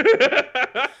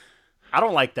 I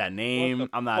don't like that What name. the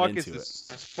I'm not fuck into is it.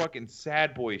 this fucking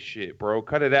sad boy shit, bro?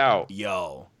 Cut it out. Yo,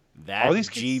 All that these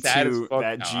kids sad as G2 fuck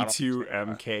that now. I don't G2 understand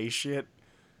that. MK shit.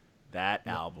 That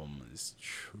album is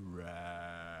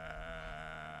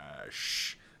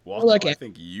trash. Walter, like I it.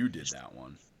 think you did that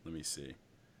one. Let me see.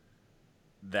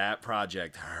 That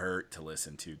project hurt to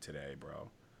listen to today, bro.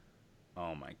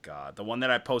 Oh my god, the one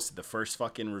that I posted, the first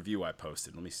fucking review I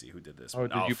posted. Let me see who did this. Oh, one.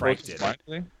 did you Frank post did it? it.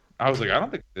 Finally? I was like, I don't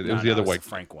think it No, was the no, other it's white.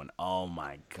 Frank one. Oh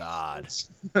my god.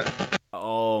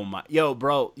 Oh my, yo,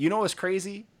 bro. You know what's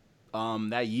crazy?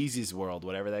 That Yeezy's World,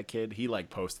 whatever that kid, he like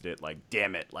posted it like,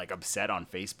 damn it, like upset on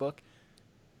Facebook,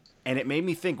 and it made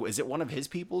me think, is it one of his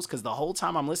people's? Because the whole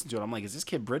time I'm listening to it, I'm like, is this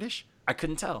kid British? I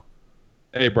couldn't tell,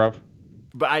 Hey, bro.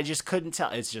 but I just couldn't tell.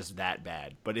 It's just that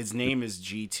bad. But his name is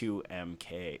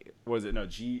G2MK. What was it? No,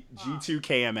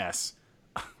 G2KMS.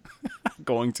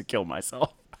 Going to kill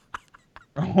myself.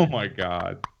 Oh my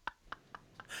god.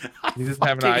 He doesn't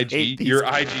have an fucking IG. hate these Your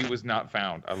guys. IG was not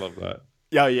found. I love that.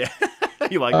 Yeah, yeah.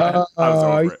 You like that? I was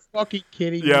Are over you it. fucking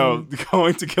kidding Yo, me?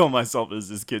 going to kill myself is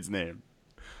this kid's name.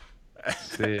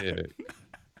 Sick.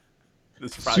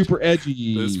 This project, Super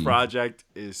edgy. This project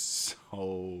is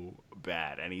so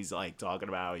bad, and he's like talking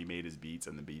about how he made his beats,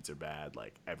 and the beats are bad.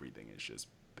 Like everything is just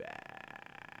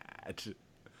bad.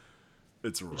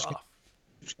 It's rough.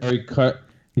 Oh, he cut.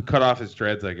 He cut off his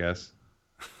dreads, I guess.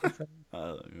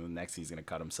 Next, he's gonna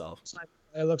cut himself.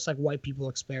 It looks like white people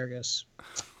asparagus.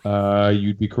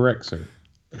 You'd be correct, sir.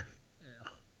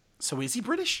 So is he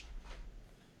British?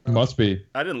 Must be.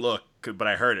 I didn't look, but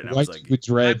I heard it. And I White was like, with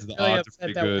dreads. I'm The really odds are upset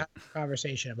pretty that we're good. having a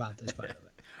conversation about this. By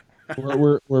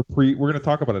the We're gonna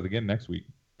talk about it again next week.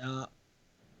 way, I'm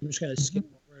just gonna skip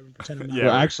over it and pretend I'm not. Yeah. We're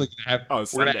actually gonna have. oh, We're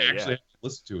Sunday, gonna actually yeah. have to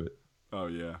listen to Oh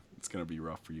yeah, it's gonna be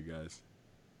rough for you guys.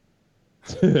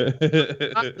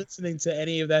 it. I'm not listening to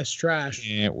any of that trash.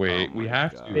 Can't wait. Oh we my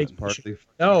have God. to. It's part of the.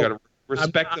 No, You gotta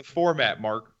respect I'm the format,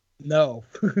 Mark. No,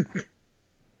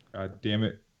 God damn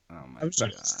it. Oh my I'm just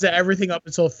god. listening to everything up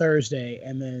until Thursday,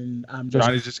 and then I'm just.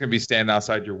 Johnny's just gonna be standing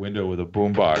outside your window with a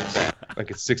boombox,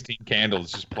 like it's 16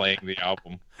 Candles, just playing the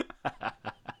album.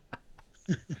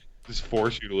 Just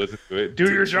force you to listen to it.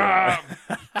 Do your job.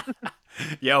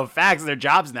 Yo, facts. Their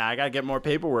jobs now. I gotta get more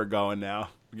paperwork going now.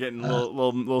 We're getting a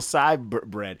little side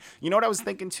bread. You know what I was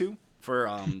thinking too? For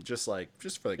just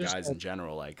for the Just guys like- in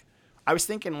general. Like, I was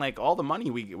thinking like all the money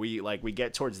we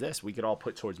get towards this, we could all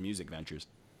put towards music ventures.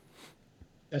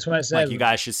 That's what I said. Like you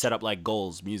guys should set up like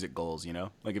goals, music goals. You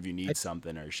know, like if you need I-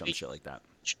 something or some shit like that.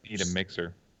 Need a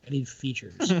mixer. I need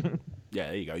features. Yeah,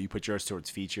 there you go. You put yours towards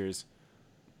features.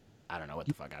 I don't know what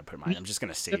the fuck I put mine. I'm just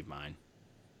gonna save mine.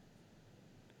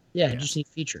 Yeah, Yeah. I just need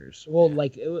features. Well,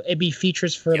 like it'd be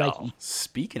features for Yo, like.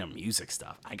 speaking of music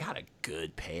stuff, I got a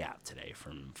good payout today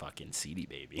from fucking CD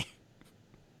Baby.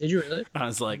 Did you really? I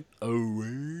was like, oh,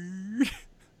 word.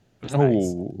 It was nice.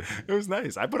 Oh, It was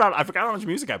nice. I forgot how much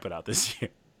music I put out this year.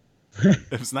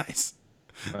 It was nice.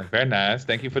 very nice.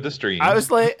 Thank you for the stream. I was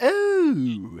like,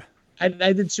 oh.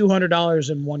 I did $200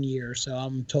 in 1 year, so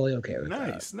I'm totally okay with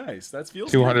that. Nice. That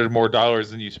feels $200 more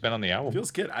than you spent on the album.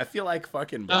 Feels good. I feel like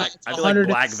fucking It's I feel like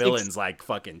Black $160 Villains like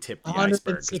fucking tipped the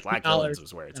iceberg because Black Villains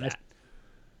was where it's and I- at.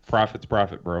 Profit's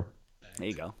profit, bro. There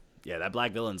you go. Yeah, that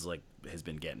Black Villains like has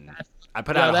been getting. I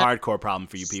put Yeah, out a that- hardcore problem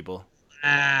for you people.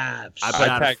 Ah, I put I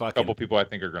out a tagged a fucking. couple people I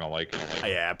think are gonna like it.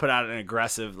 Yeah, I put out an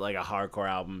aggressive like a hardcore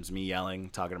albums. Me yelling,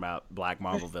 talking about Black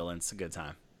Marvel villains. It's a good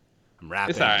time. I'm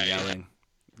rapping, It's alright. yelling.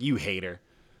 You hater,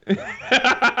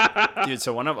 dude.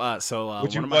 So one of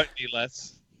Would you one of want me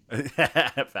less?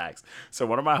 Facts. So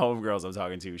one of my homegirls I'm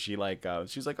talking to, she's like,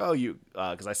 oh, you,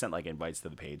 because I sent like invites to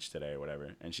the page today or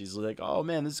whatever, and she's like, oh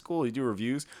man, this is cool. You do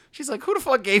reviews. She's like, who the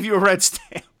fuck gave you a red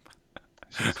stamp?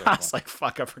 She's so I was funny. like,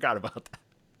 fuck, I forgot about that.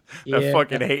 yeah. That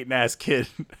fucking hating ass kid,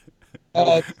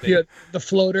 Oh, yeah, the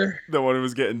floater. the one who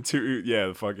was getting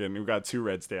the fucking who got 2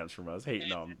 red stamps from us,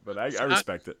 hating on him. But I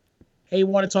respect it. Hey, you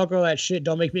want to talk all that shit?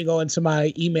 Don't make me go into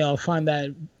my email and find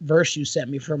that verse you sent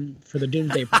me for the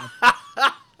Doomsday Prophet.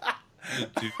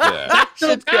 Do that.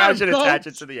 I should attach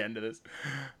it to the end of this.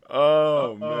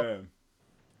 Oh man,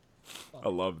 I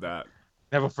love that.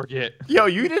 Never forget. Yo,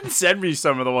 you didn't send me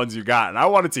some of the ones you got, and I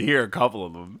wanted to hear a couple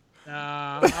of them.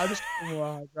 I'll just put them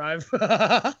on hard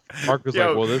drive. Mark was Yo,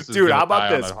 like, "Well, this is dude, gonna how about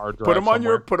die on this? that hard Put drive them on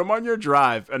somewhere." your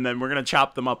drive, and then we're gonna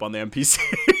chop them up on the MPC,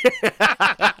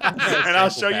 and I'll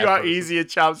show you how Sample easy it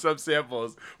chops up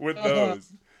samples with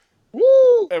those,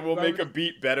 Woo! and we'll make a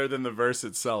beat better than the verse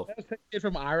itself. That was a kid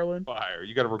from Ireland. Fire.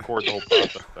 You got to record the whole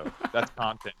process, though. That's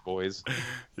content, boys.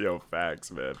 Yo,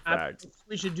 facts, man, facts.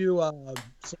 We should do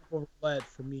sample roulette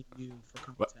for me and you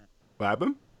for content. What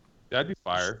happened? That'd be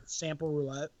fire. Sample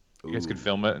roulette. You guys could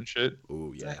film it and shit.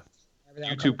 Ooh, yeah.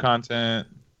 Everything YouTube content.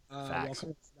 Facts. Welcome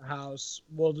to the house.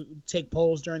 We'll take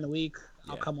polls during the week.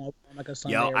 I'll Yeah. come over on like a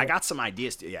Sunday. Yo, or I got some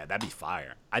ideas. Yeah, that'd be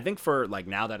fire. I think for like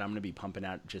now that I'm gonna be pumping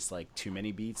out just like too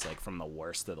many beats, like from the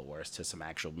worst of the worst to some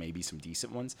actual maybe some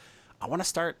decent ones. I want to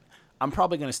start. I'm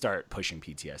probably gonna start pushing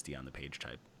PTSD on the page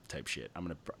type shit. I'm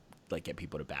gonna like get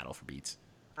people to battle for beats.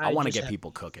 I want to just get have- people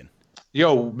cooking.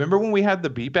 Yo, remember when we had the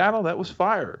beat battle? That was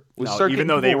fire. We No, started even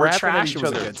getting though they people were rapping at trash, each it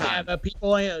was a other. good Yeah, time.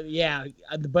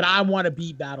 but but I want to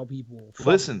beat battle people. Fuck.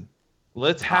 Listen,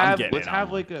 let's have getting it on.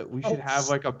 like we should have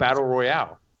like a battle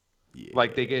royale. Yeah.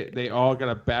 Like they all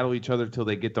gotta battle each other till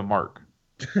they get the mark.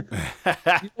 You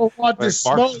don't want Like this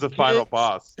Mark's smoke, the final kids.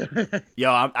 boss. Yo,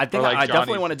 I think Or like I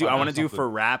definitely Johnny's want to do. I fucking want to do something. for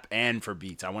rap and for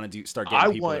beats. I want to start I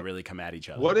getting people to want- really come at each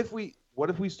other. What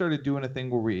if we started doing a thing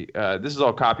where we this is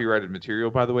all copyrighted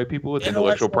material, by the way, people. It's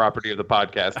intellectual Intellectual- property of the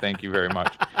podcast. Thank you very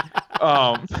much.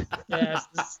 Yes,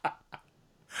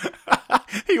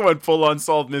 He went full on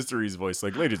Solved Mysteries voice,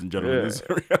 like, ladies and gentlemen.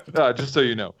 Just so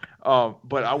you know.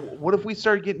 But what if we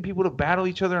started getting people to battle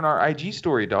each other in our IG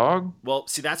story, dog? Well,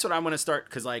 see, that's what I'm gonna start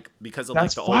because like of like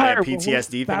That's the fire. old Well,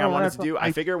 PTSD thing I battle wanted rap to do. on I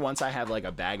IG. figure once I have like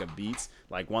a bag of beats,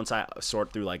 like once I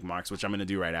sort through like Marks, which I'm gonna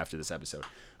do right after this episode.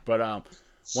 But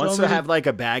once I many have like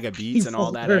a bag of beats and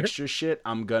all that people. extra shit,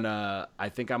 I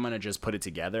think I'm gonna just put it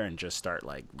together and just start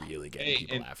like really getting Hey,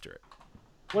 people and- after it.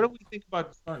 What do we think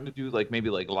about starting to do like maybe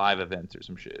like live events or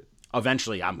some shit?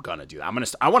 Eventually, I'm gonna do that.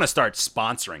 I want to start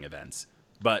sponsoring events,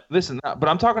 but Listen, but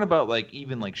I'm talking about like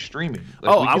even like streaming.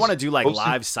 Like, oh, we I can want to do like host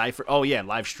some- live cipher. Oh yeah,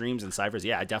 live streams and ciphers.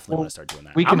 Yeah, I definitely want to start doing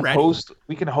that. We I'm can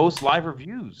ready. host live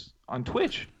reviews on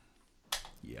Twitch.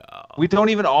 Yeah. We don't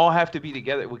even all have to be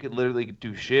together. We could literally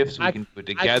do shifts. We can do it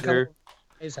together.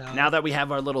 Now that we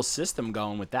have our little system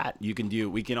going with that, you can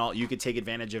take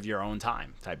advantage of your own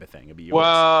time type of thing. It'd be yours.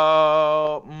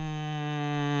 Well,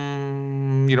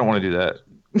 you don't want to do that.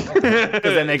 Because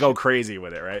then they go crazy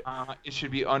with it, right? It should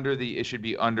be under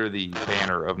the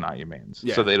banner of Not Your Man's,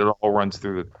 Yeah. so that it all runs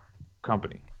through the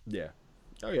company. Yeah.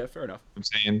 Oh yeah, fair enough. I'm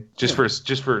saying just for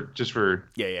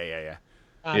Yeah.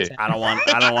 Content.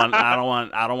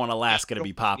 I don't want Alaska to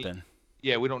be popping.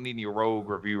 yeah, we don't need any rogue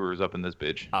reviewers up in this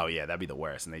bitch. Oh yeah, that'd be the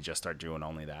worst, and they just start doing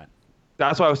only that.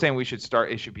 That's why I was saying we should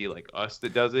start. It should be like us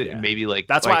that does it, Yeah. and maybe like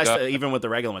That's like, why even with the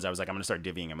regular ones, I was like, I'm gonna start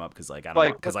divvying them up because like I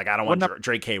Like, don't what want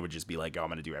Drake K would just be like, oh, I'm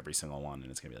gonna do every single one,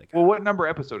 and it's gonna be like, Well, what number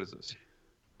episode is this?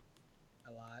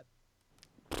 A lot.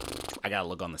 I gotta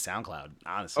look on the SoundCloud.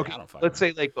 Honestly, Okay, I don't fucking let's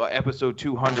say like episode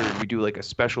 200, we do like a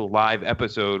special live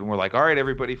episode, and we're like, all right,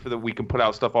 everybody, we can put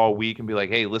out stuff all week and be like,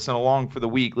 hey, listen along for the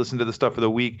week, listen to the stuff for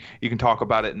the week. You can talk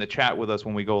about it in the chat with us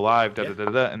when we go live, and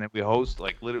then we host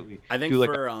like literally. I think do like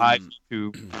for, a live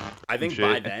YouTube. I think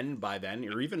shit. by then,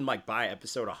 or even like by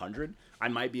episode 100, I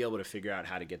might be able to figure out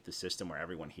how to get the system where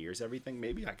everyone hears everything.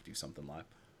 Maybe I could do something live.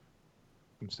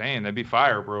 I'm saying that'd be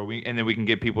fire, bro. And then we can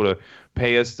get people to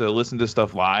pay us to listen to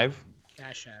stuff live.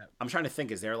 Cash App. I'm trying to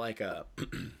think. Is there like a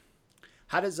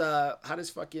How does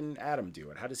fucking Adam do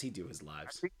it? How does he do his I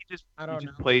lives? think I don't he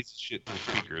just know. plays shit through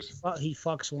speakers. He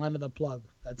fucks one of the plug.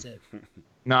 That's it.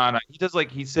 No, he does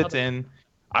he sits in.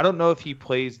 I don't know if he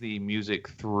plays the music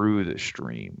through the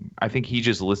stream. I think he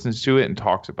just listens to it and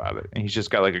talks about it, and he's just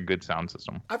got a good sound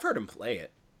system. I've heard him play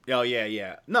it. Oh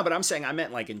yeah. No, but I'm saying I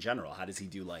meant in general. How does he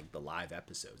do the live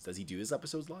episodes? Does he do his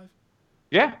episodes live?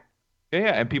 Yeah.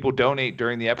 And people donate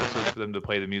during the episodes for them to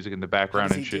play the music in the How background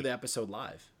does and he do shit. the episode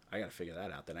live? I gotta figure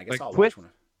that out. Then I guess I'll Twitch. watch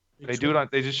one. They do it on.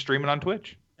 They just stream it on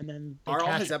Twitch. And then they Are all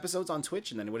catch his episodes on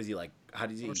Twitch? And then what is he like? How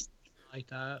does he? or something like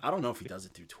that. I don't know if he does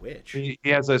it through Twitch. He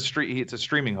has a stream. It's a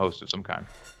streaming host of some kind.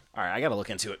 All right, I gotta look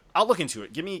into it. I'll look into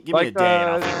it. Give me a day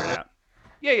and I'll figure it out.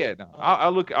 Yeah. No,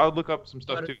 I'll look up some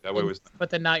stuff Put too. it- That way, Put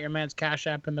the Not Your Man's Cash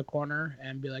App in the corner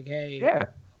and be like, hey. yeah.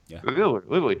 Yeah.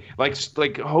 Literally,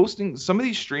 like hosting. Some of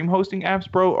these stream hosting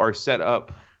apps, bro, are set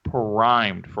up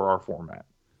primed for our format.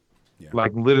 Yeah.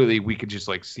 Literally, we could just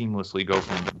seamlessly go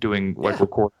from doing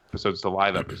record episodes to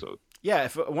live episodes. Yeah,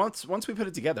 if once we put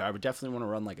it together, I would definitely want to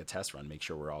run a test run, make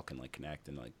sure we're all can connect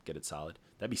and get it solid.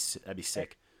 That'd be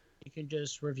sick. You can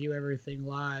just review everything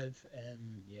live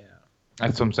and yeah.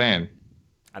 That's what I'm saying.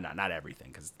 Not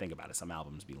everything, because think about it, some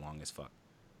albums be long as fuck.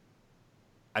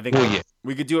 I think Well, yeah.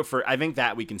 we could do it for. I think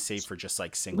that we can save for just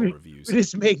single reviews. We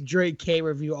just make Drake K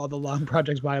review all the long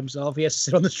projects by himself. He has to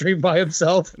sit on the stream by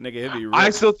himself. Nigga, it'd be. I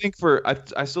still think for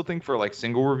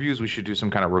single reviews, we should do some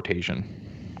kind of rotation.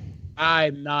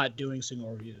 I'm not doing single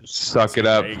reviews. Suck it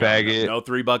up, There you go. faggot. No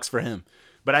 $3 for him.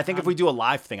 But I think if we do a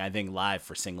live thing, I think live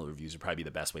for single reviews would probably be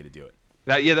the best way to do it.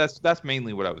 That's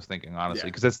mainly what I was thinking, honestly, Yeah.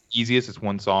 because that's the easiest. It's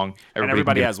one song. And can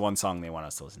everybody get- has one song they want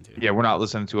us to listen to. Yeah, we're not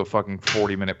listening to a fucking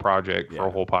 40-minute project for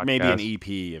a whole podcast. Maybe an EP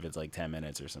if it's 10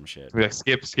 minutes or some shit. Yeah,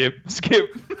 skip.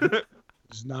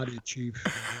 It's not cheap.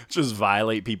 Just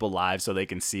violate people live so they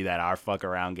can see that our fuck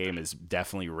around game is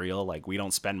definitely real. We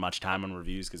don't spend much time on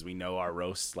reviews because we know our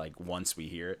roasts once we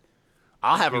hear it.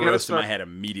 I'll have a You gotta roast in my start- head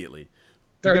immediately.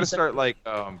 You gotta start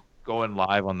going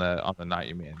live on the Not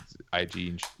Your Man's IG.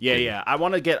 And shit. Yeah. I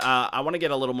want to get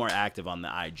a little more active on the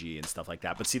IG and stuff like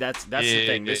that. But see, that's the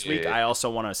thing. This week, I also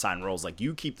want to assign roles.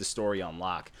 You keep the story on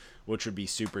lock, which would be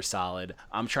super solid.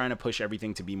 I'm trying to push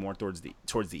everything to be more towards the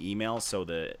email, so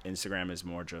the Instagram is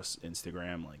more just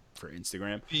Instagram, for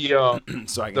Instagram.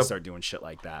 So I can start doing shit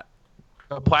like that.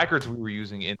 The placards we were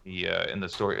using in the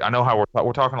story. I know how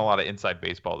we're talking a lot of inside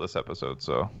baseball this episode,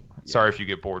 so sorry if you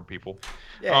get bored, people.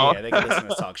 Yeah, they can listen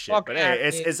to us talk shit. Fuck But that,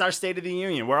 hey, it's our State of the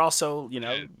Union. We're also,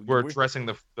 We're addressing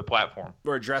the platform.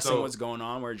 we're addressing So- what's going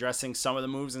on. We're addressing some of the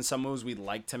moves and some moves we'd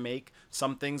like to make.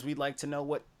 Some things we'd like to know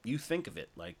what you think of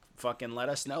it. Fucking let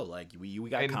us know. We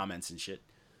got And- comments and shit.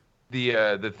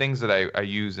 The things that I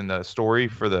use in the story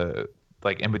for the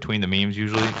in between the memes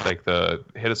usually the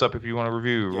hit us up if you want to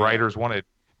review. Yeah. Writers wanted.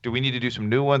 Do we need to do some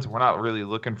new ones? We're not really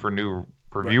looking for new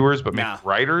reviewers, but maybe Nah.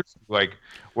 writers. What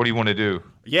do you want to do?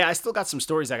 Yeah, I still got some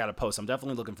stories I got to post. I'm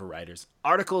definitely looking for writers.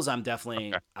 Articles, I'm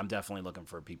definitely looking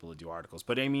for people to do articles.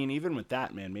 But I mean, even with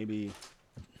that, man, maybe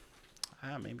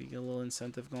get a little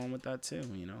incentive going with that too.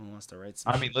 Who wants to write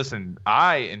some I mean, listen,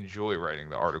 I enjoy writing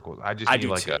the articles. I just I need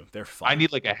do too. They're fun. I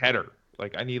need a header.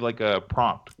 I need a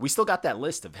prompt. We still got that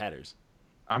list of headers.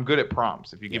 I'm good at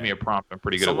prompts. If you give Yeah. me a prompt, I'm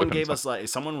pretty good Someone at whipping gave us something.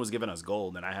 someone was giving us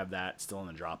gold, and I have that still in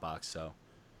the Dropbox. So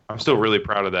I'm still really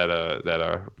proud of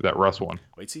that Russ one.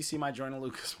 wait till you see my Jordan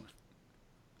Lucas one.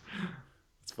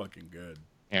 It's fucking good.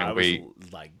 Can't I wait.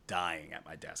 was dying at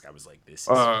my desk. I was like, this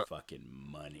is fucking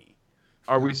money.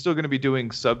 Are we still going to be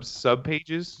doing sub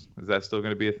pages? Is that still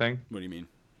going to be a thing? What do you mean?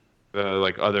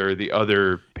 The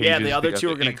other pages. Yeah, the other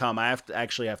two are gonna come. I have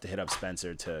to hit up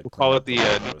Spencer to We'll call it clean the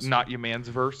up those. Not Your Man's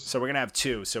verse. So we're gonna have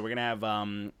two. So we're gonna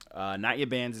have Not Your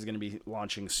Bands is gonna be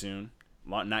launching soon.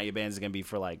 Not Your Bands is gonna be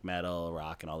for metal,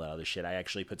 rock, and all that other shit. I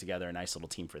actually put together a nice little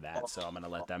team for that, so I'm gonna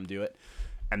let them do it.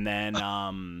 And then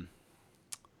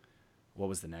what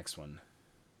was the next one?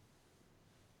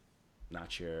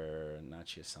 Not your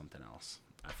something else.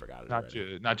 I forgot it.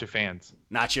 already. Not your fans.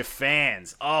 Not Your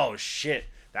Fans. Oh shit.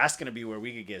 That's gonna be where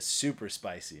we could get super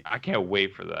spicy. I can't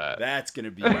wait for that. That's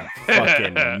gonna be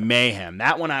fucking mayhem.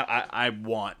 That one I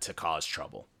want to cause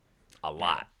trouble, a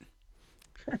lot.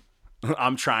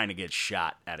 I'm trying to get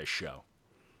shot at a show.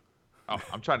 Oh,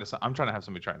 I'm trying to have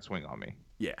somebody try and swing on me.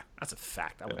 Yeah, that's a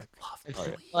fact. I would love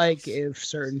it. If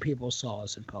certain people saw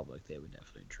us in public, they would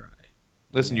definitely try.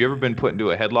 Listen, you ever been put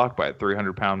into a headlock by a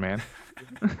 300-pound man?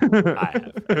 I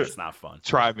have. It's not fun.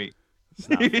 Try me. It's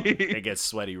not fun. It gets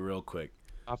sweaty real quick.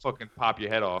 I'll fucking pop your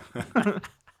head off.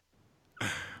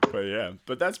 But yeah,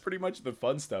 that's pretty much the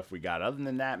fun stuff we got. Other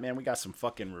than that, man, we got some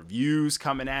fucking reviews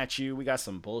coming at you. We got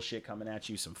some bullshit coming at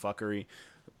you, some fuckery.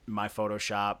 my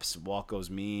Photoshops, Walko's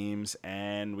memes,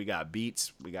 and we got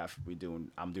beats.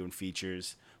 I'm doing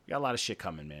features. We got a lot of shit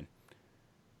coming, man.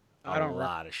 I don't rap.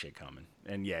 Lot of shit coming.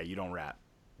 And yeah, you don't rap,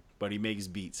 but he makes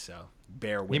beats, so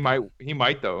bear with He him.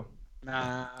 might though.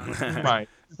 Nah. He might.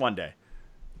 One day.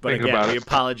 But Thinking again, about we it.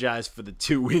 apologize for the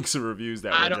 2 weeks of reviews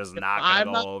that we're just knocking I'm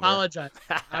it not all over. apologizing.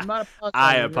 I'm not apologizing.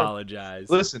 I apologize.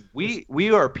 Listen, we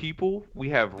are people. We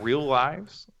have real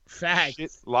lives. Facts.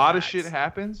 A lot of Facts. shit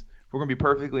happens. If we're gonna be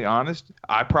perfectly honest,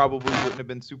 I probably wouldn't have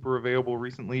been super available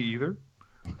recently either.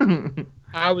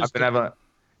 I was. I've been having.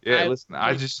 Yeah, I- listen.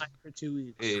 I just. for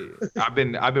 2 weeks. I've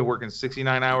been working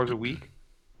 69 hours a week.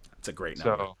 It's a great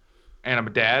number. So, and I'm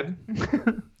a dad.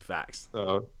 Facts.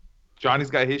 So, Johnny's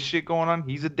got his shit going on.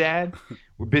 He's a dad.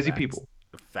 We're busy Facts. people.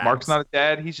 Facts. Mark's not a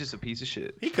dad. He's just a piece of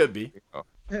shit. He could be. Oh.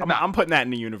 I'm putting that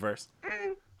in the universe.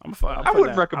 I'm I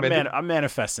wouldn't recommend it. I'm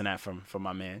manifesting that from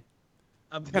my man.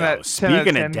 I'm- 10 Yo, out of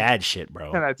speaking 10. of dad shit,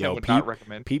 bro. 10 out of 10 Yo, would not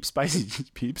recommend. Peep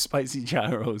Spicy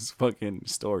Gyro's fucking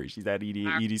story. She's at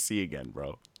EDC again,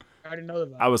 bro. I already know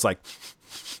that. I was like,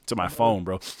 to my phone,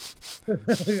 bro.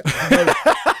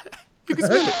 I You can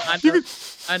spin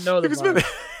it. I know You the can spin vibe. it.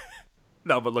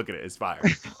 No, but look at it. It's fire.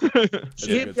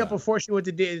 She hit me up before she went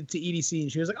to EDC,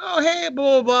 and she was like, "Oh, hey,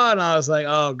 blah blah blah," and I was like,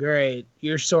 "Oh, great,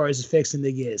 your story is fixing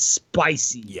to get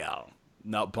spicy." Yo,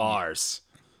 not bars.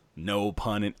 No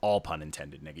pun, all pun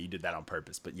intended, nigga. You did that on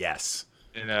purpose, but yes.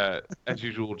 And as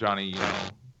usual, Johnny, you know,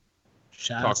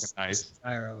 Shout talking nice.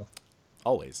 Pyro.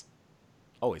 Always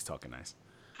talking nice.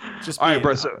 Just All right, being-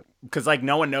 bro. So, Because like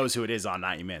no one knows who it is on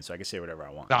Not You Man, so I can say whatever I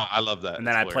want. no, I love that. And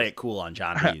then I play it cool on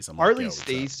John B's. I'm Harley like, yo, what's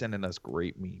stays up? sending us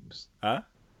great memes. Huh?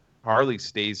 Harley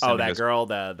stays. Oh, Sending that us- girl,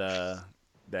 that girl.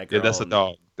 Yeah, that's the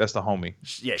dog. That's the homie.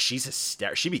 Yeah, she's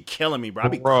hysterical. She be killing me, bro. I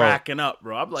be Bro. cracking up,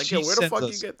 bro. I'm like, She yo, where the sends fuck you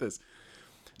us- get this?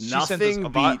 she sends us Nothing a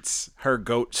lot- beats her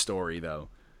goat story though.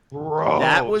 Bro,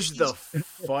 That was the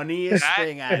funniest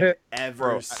thing I've ever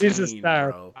Bro, she's a seen,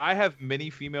 star. bro. I have many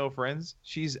female friends.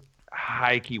 She's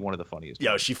high key one of the funniest.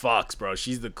 Yo, she fucks, bro.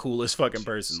 She's the coolest fucking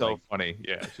person. So Like, funny.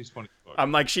 Yeah, she's funny. as fuck.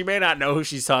 I'm like, she may not know who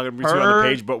she's talking to on Her- the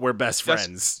page, but we're best That's-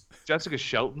 friends. Jessica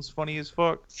Shelton's funny as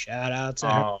fuck. Shout out to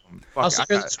her. Fuck, Also,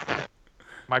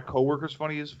 my coworker's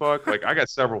funny as fuck. Like I got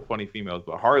several funny females,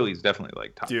 but Harley's definitely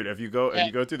like top. Dude, if you go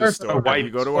through the her store, Her if you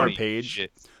go to our funny page,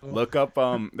 shit. look up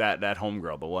that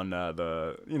homegirl, the one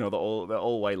the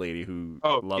old white lady who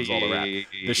loves all the rap.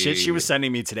 The shit she was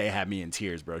sending me today had me in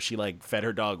tears, bro. She like fed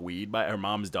her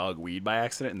mom's dog weed by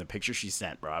accident, and the picture she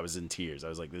sent, bro, I was in tears. I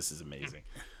was like, this is amazing.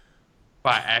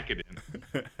 by accident.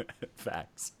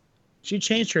 Facts. She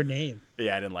changed her name.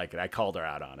 Yeah, I didn't like it. I called her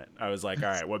out on it. I was like, all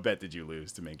right, what bet did you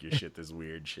lose to make your shit this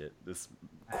weird shit? This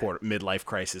midlife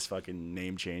crisis fucking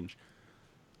name change.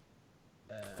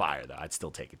 Fire, though. I'd still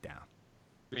take it down.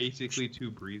 Basically, too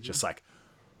breezy. Just like,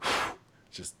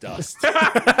 just dust.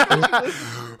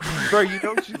 bro, you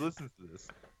know she listens to this.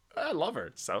 I love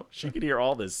her. So she could hear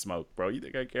all this smoke, bro. You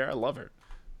think I care? I love her.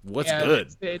 What's Yeah,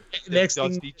 good? Next thing,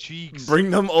 Dusty cheeks.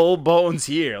 Bring them old bones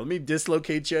here. Let me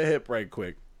dislocate your hip right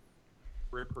quick.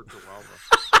 Rip her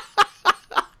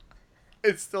chihuahua.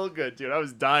 It's still good, dude. I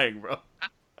was dying, bro.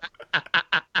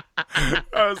 I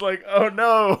was like, oh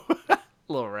no.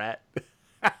 Little rat.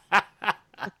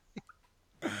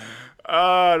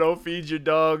 Don't feed your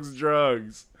dogs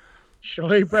drugs.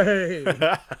 Sleepy.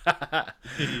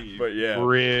 But yeah.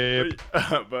 Rip.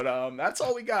 But that's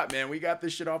all we got, man. We got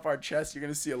this shit off our chest. You're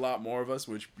gonna see a lot more of us,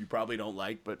 which you probably don't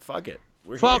like, but fuck it.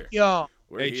 We're Fuck here. y'all.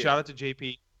 We're Hey, here. shout out to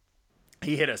JP.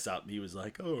 He hit us up. He was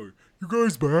like, "Oh, you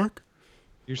guys back?"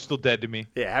 You're still dead to me.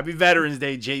 Yeah, happy Veterans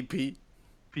Day, JP.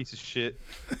 Piece of shit.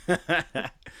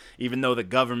 Even though the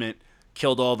government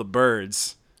killed all the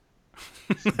birds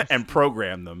and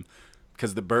programmed them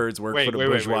because the birds work for the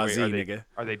bourgeoisie, nigga.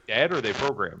 Are they dead or are they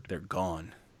programmed? They're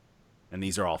gone. And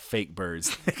these are all fake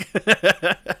birds.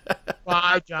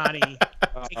 Bye, Johnny.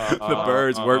 The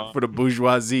birds work for the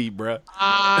bourgeoisie, bruh.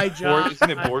 Bye, John.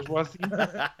 Isn't it bourgeoisie?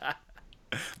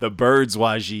 The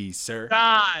birdswagie, sir.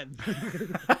 John.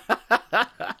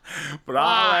 But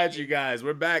I'll at you guys.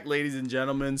 We're back, ladies and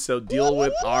gentlemen. So deal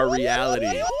with our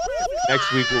reality.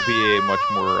 Next week will be a much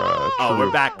more. Oh, we're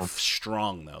true back film.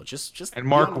 strong though. Just And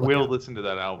Mark be on the will lookout. listen to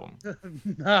that album.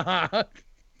 I'm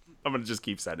gonna just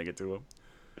keep sending it to him.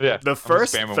 Yeah. The I'm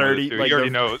first gonna spam him with 30, it, too. like he already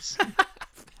the- knows.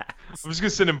 I'm just gonna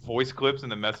send him voice clips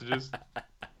and the messages.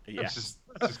 Yeah. It's just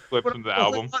clips from the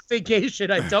album. On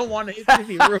vacation. I don't want it to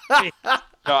be ruined.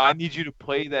 No, I need you to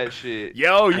play that shit.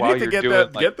 Yo, you while need to you're get doing,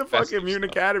 that. like, Get the festive fucking Mune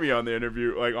stuff. Academy on the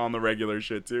interview, like on the regular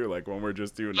shit too. Like when we're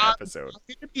just doing an episode.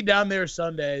 I'm gonna be down there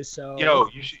Sunday, so. Yo,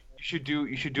 you should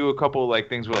do a couple like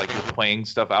things where like you're playing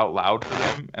stuff out loud for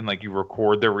them and like you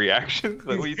record their reactions.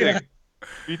 Like, what do you think?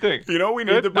 do you think? You know, we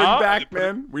need Good? to bring Nah, back, put it-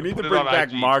 man. We need to put it bring on back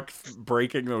IG. Mark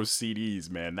breaking those CDs,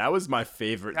 man. That was my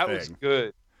favorite That thing. was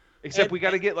good. Except And- we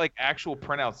got to get like actual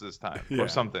printouts this time Yeah. or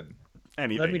something.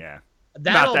 Anything, me- yeah.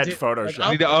 That'll Not that do- Photoshop.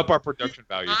 We need to up our production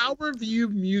value. I'll review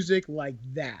music like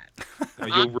that.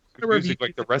 You'll review music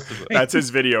like the rest of us. That's his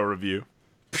video review.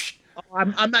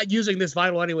 I'm not using this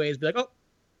vinyl anyways. Be like, oh,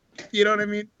 you know what I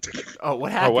mean? Oh,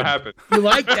 what Oh, happened? what happened? You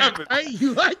like What that, happened? right?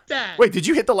 You like that? Wait, did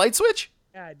you hit the light switch?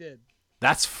 Yeah, I did.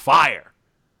 That's fire.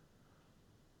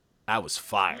 That was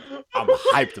fire. I'm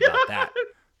hyped about that.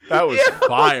 That was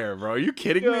fire, bro. Are you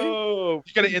kidding me? Yo,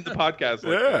 you got to end the podcast.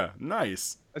 Like Yeah, that.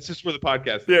 nice. That's just for the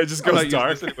podcast. Yeah, it just I'm goes not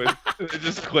dark. using this anyway.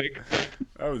 Just click.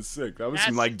 That was sick. That was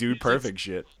some That's- like dude perfect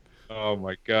shit. Oh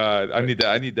my god, I need that.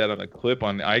 I need that on a clip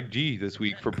on IG this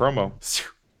week for promo.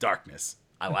 Darkness.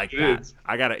 I like It that. is.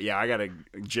 I gotta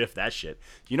gif that shit.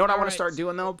 You know what I want to Alright. start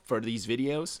doing though for these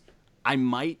videos? I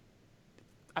might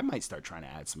start trying to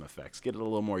add some effects. Get it a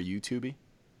little more YouTubey.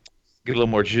 Get a little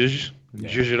more zhuzh. Yeah.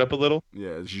 Zhuzh it up a little.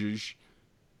 Yeah, zhuzh.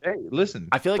 Hey, listen.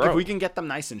 I feel like bro, if we can get them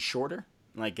nice and shorter,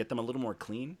 like get them a little more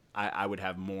clean, I would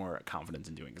have more confidence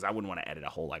in doing because I wouldn't want to edit a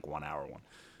whole like 1 hour one.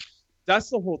 that's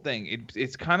the whole thing.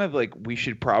 It's kind of like we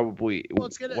should probably Well,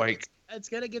 it's gonna like it's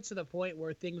gonna get to the point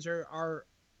where things are.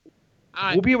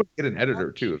 we'll be able to get an editor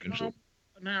our too income- eventually.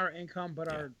 Not our income, but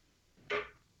Yeah. our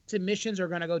submissions are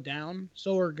gonna go down.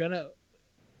 So we're gonna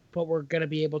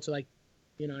be able to, like,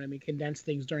 you know what I mean, condense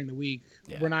things during the week.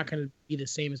 Yeah. We're not gonna be the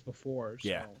same as before. So.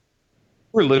 Yeah.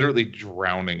 We're literally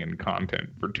drowning in content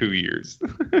for 2 years.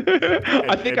 I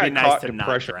It'd think be I nice caught to not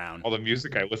depression. drown. All the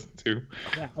music I listened to.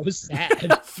 Yeah, I was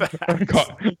sad. Facts.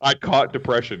 I caught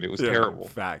depression. It was Yeah, terrible.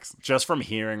 Facts. Just from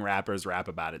hearing rappers rap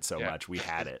about it so Yeah. much, we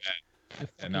had it.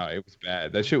 And no, it was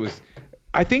bad. That shit was.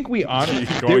 I think we honestly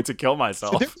Going to kill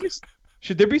myself.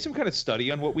 Should there be some kind of study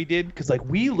on what we did? Because like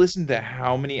we listened to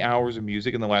how many hours of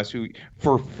music in the last 2 weeks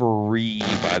for free,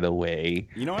 by the way.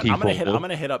 You know what? People. I'm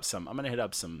gonna hit up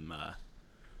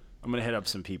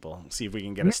some people. See if we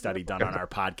can get a study done on our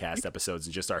podcast episodes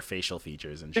and just our facial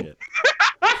features and shit.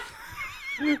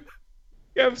 You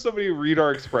have somebody read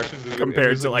our expressions and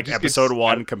Compared it's to like we just get episode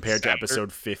 1 sad- compared to sadder.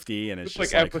 episode 50, and it's It's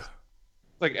just like, like,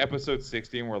 like episode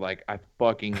 60, and we're like, I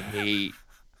fucking hate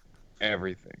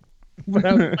everything. But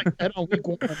I was like that on week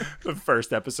 1. the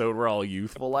first episode we're all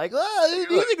youthful, like, oh,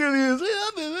 music reviews.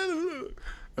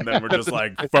 And then we're just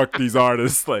like, fuck these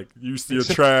artists. Like, you see a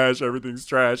trash, everything's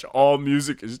trash. All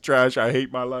music is trash. I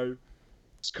hate my life.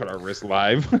 Just cut our wrist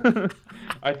live.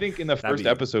 I think in the That'd first be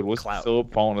episode was clout.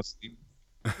 Philip falling asleep.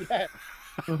 Yeah.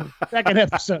 Second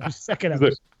episode. And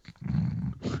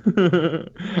then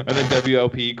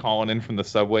WLP calling in from the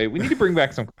subway. We need to bring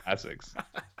back some classics.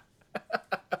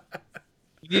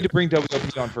 We need to bring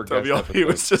WLP on for a guest WLP episode.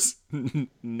 was just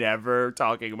never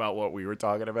talking about what we were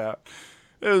talking about.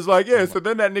 It was like, yeah, so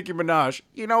then that Nicki Minaj,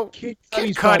 you know, Kid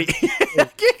Cudi's Cudi. Kid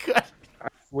Cudi. I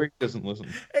swear he doesn't listen.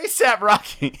 ASAP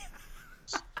Rocky.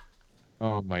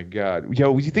 Oh my god.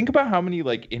 Yo, you think about how many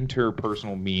like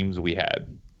interpersonal memes we had.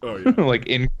 Oh, yeah. Like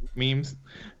in memes.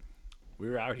 We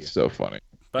were out here. So funny.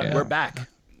 But Yeah. we're back.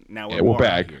 Now we're, Yeah, we're more out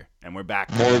back. here. And we're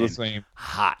back. More of the man. same.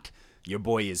 Hot. Your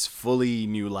boy is fully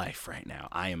new life right now.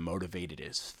 I am motivated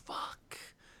as fuck.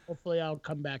 Hopefully, I'll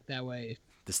come back that way.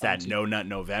 This that no nut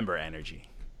November energy.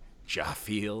 Ja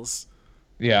feels.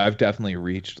 Yeah, I've definitely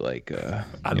reached like I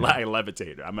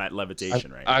levitate. I'm at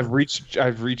levitation right now. I've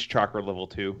reached chakra level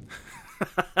 2.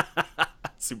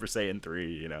 Super Saiyan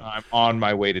 3, you know. I'm on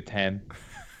my way to 10.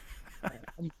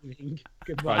 I'm leaving. By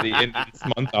Goodbye. the end of this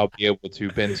month, I'll be able to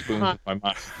bend spoons with my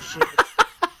mind.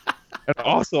 And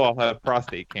also, I'll have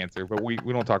prostate cancer, but we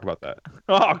don't talk about that.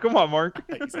 Oh, come on, Mark.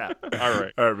 Exactly. All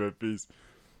right. All right, man. Peace.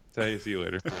 See you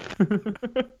later.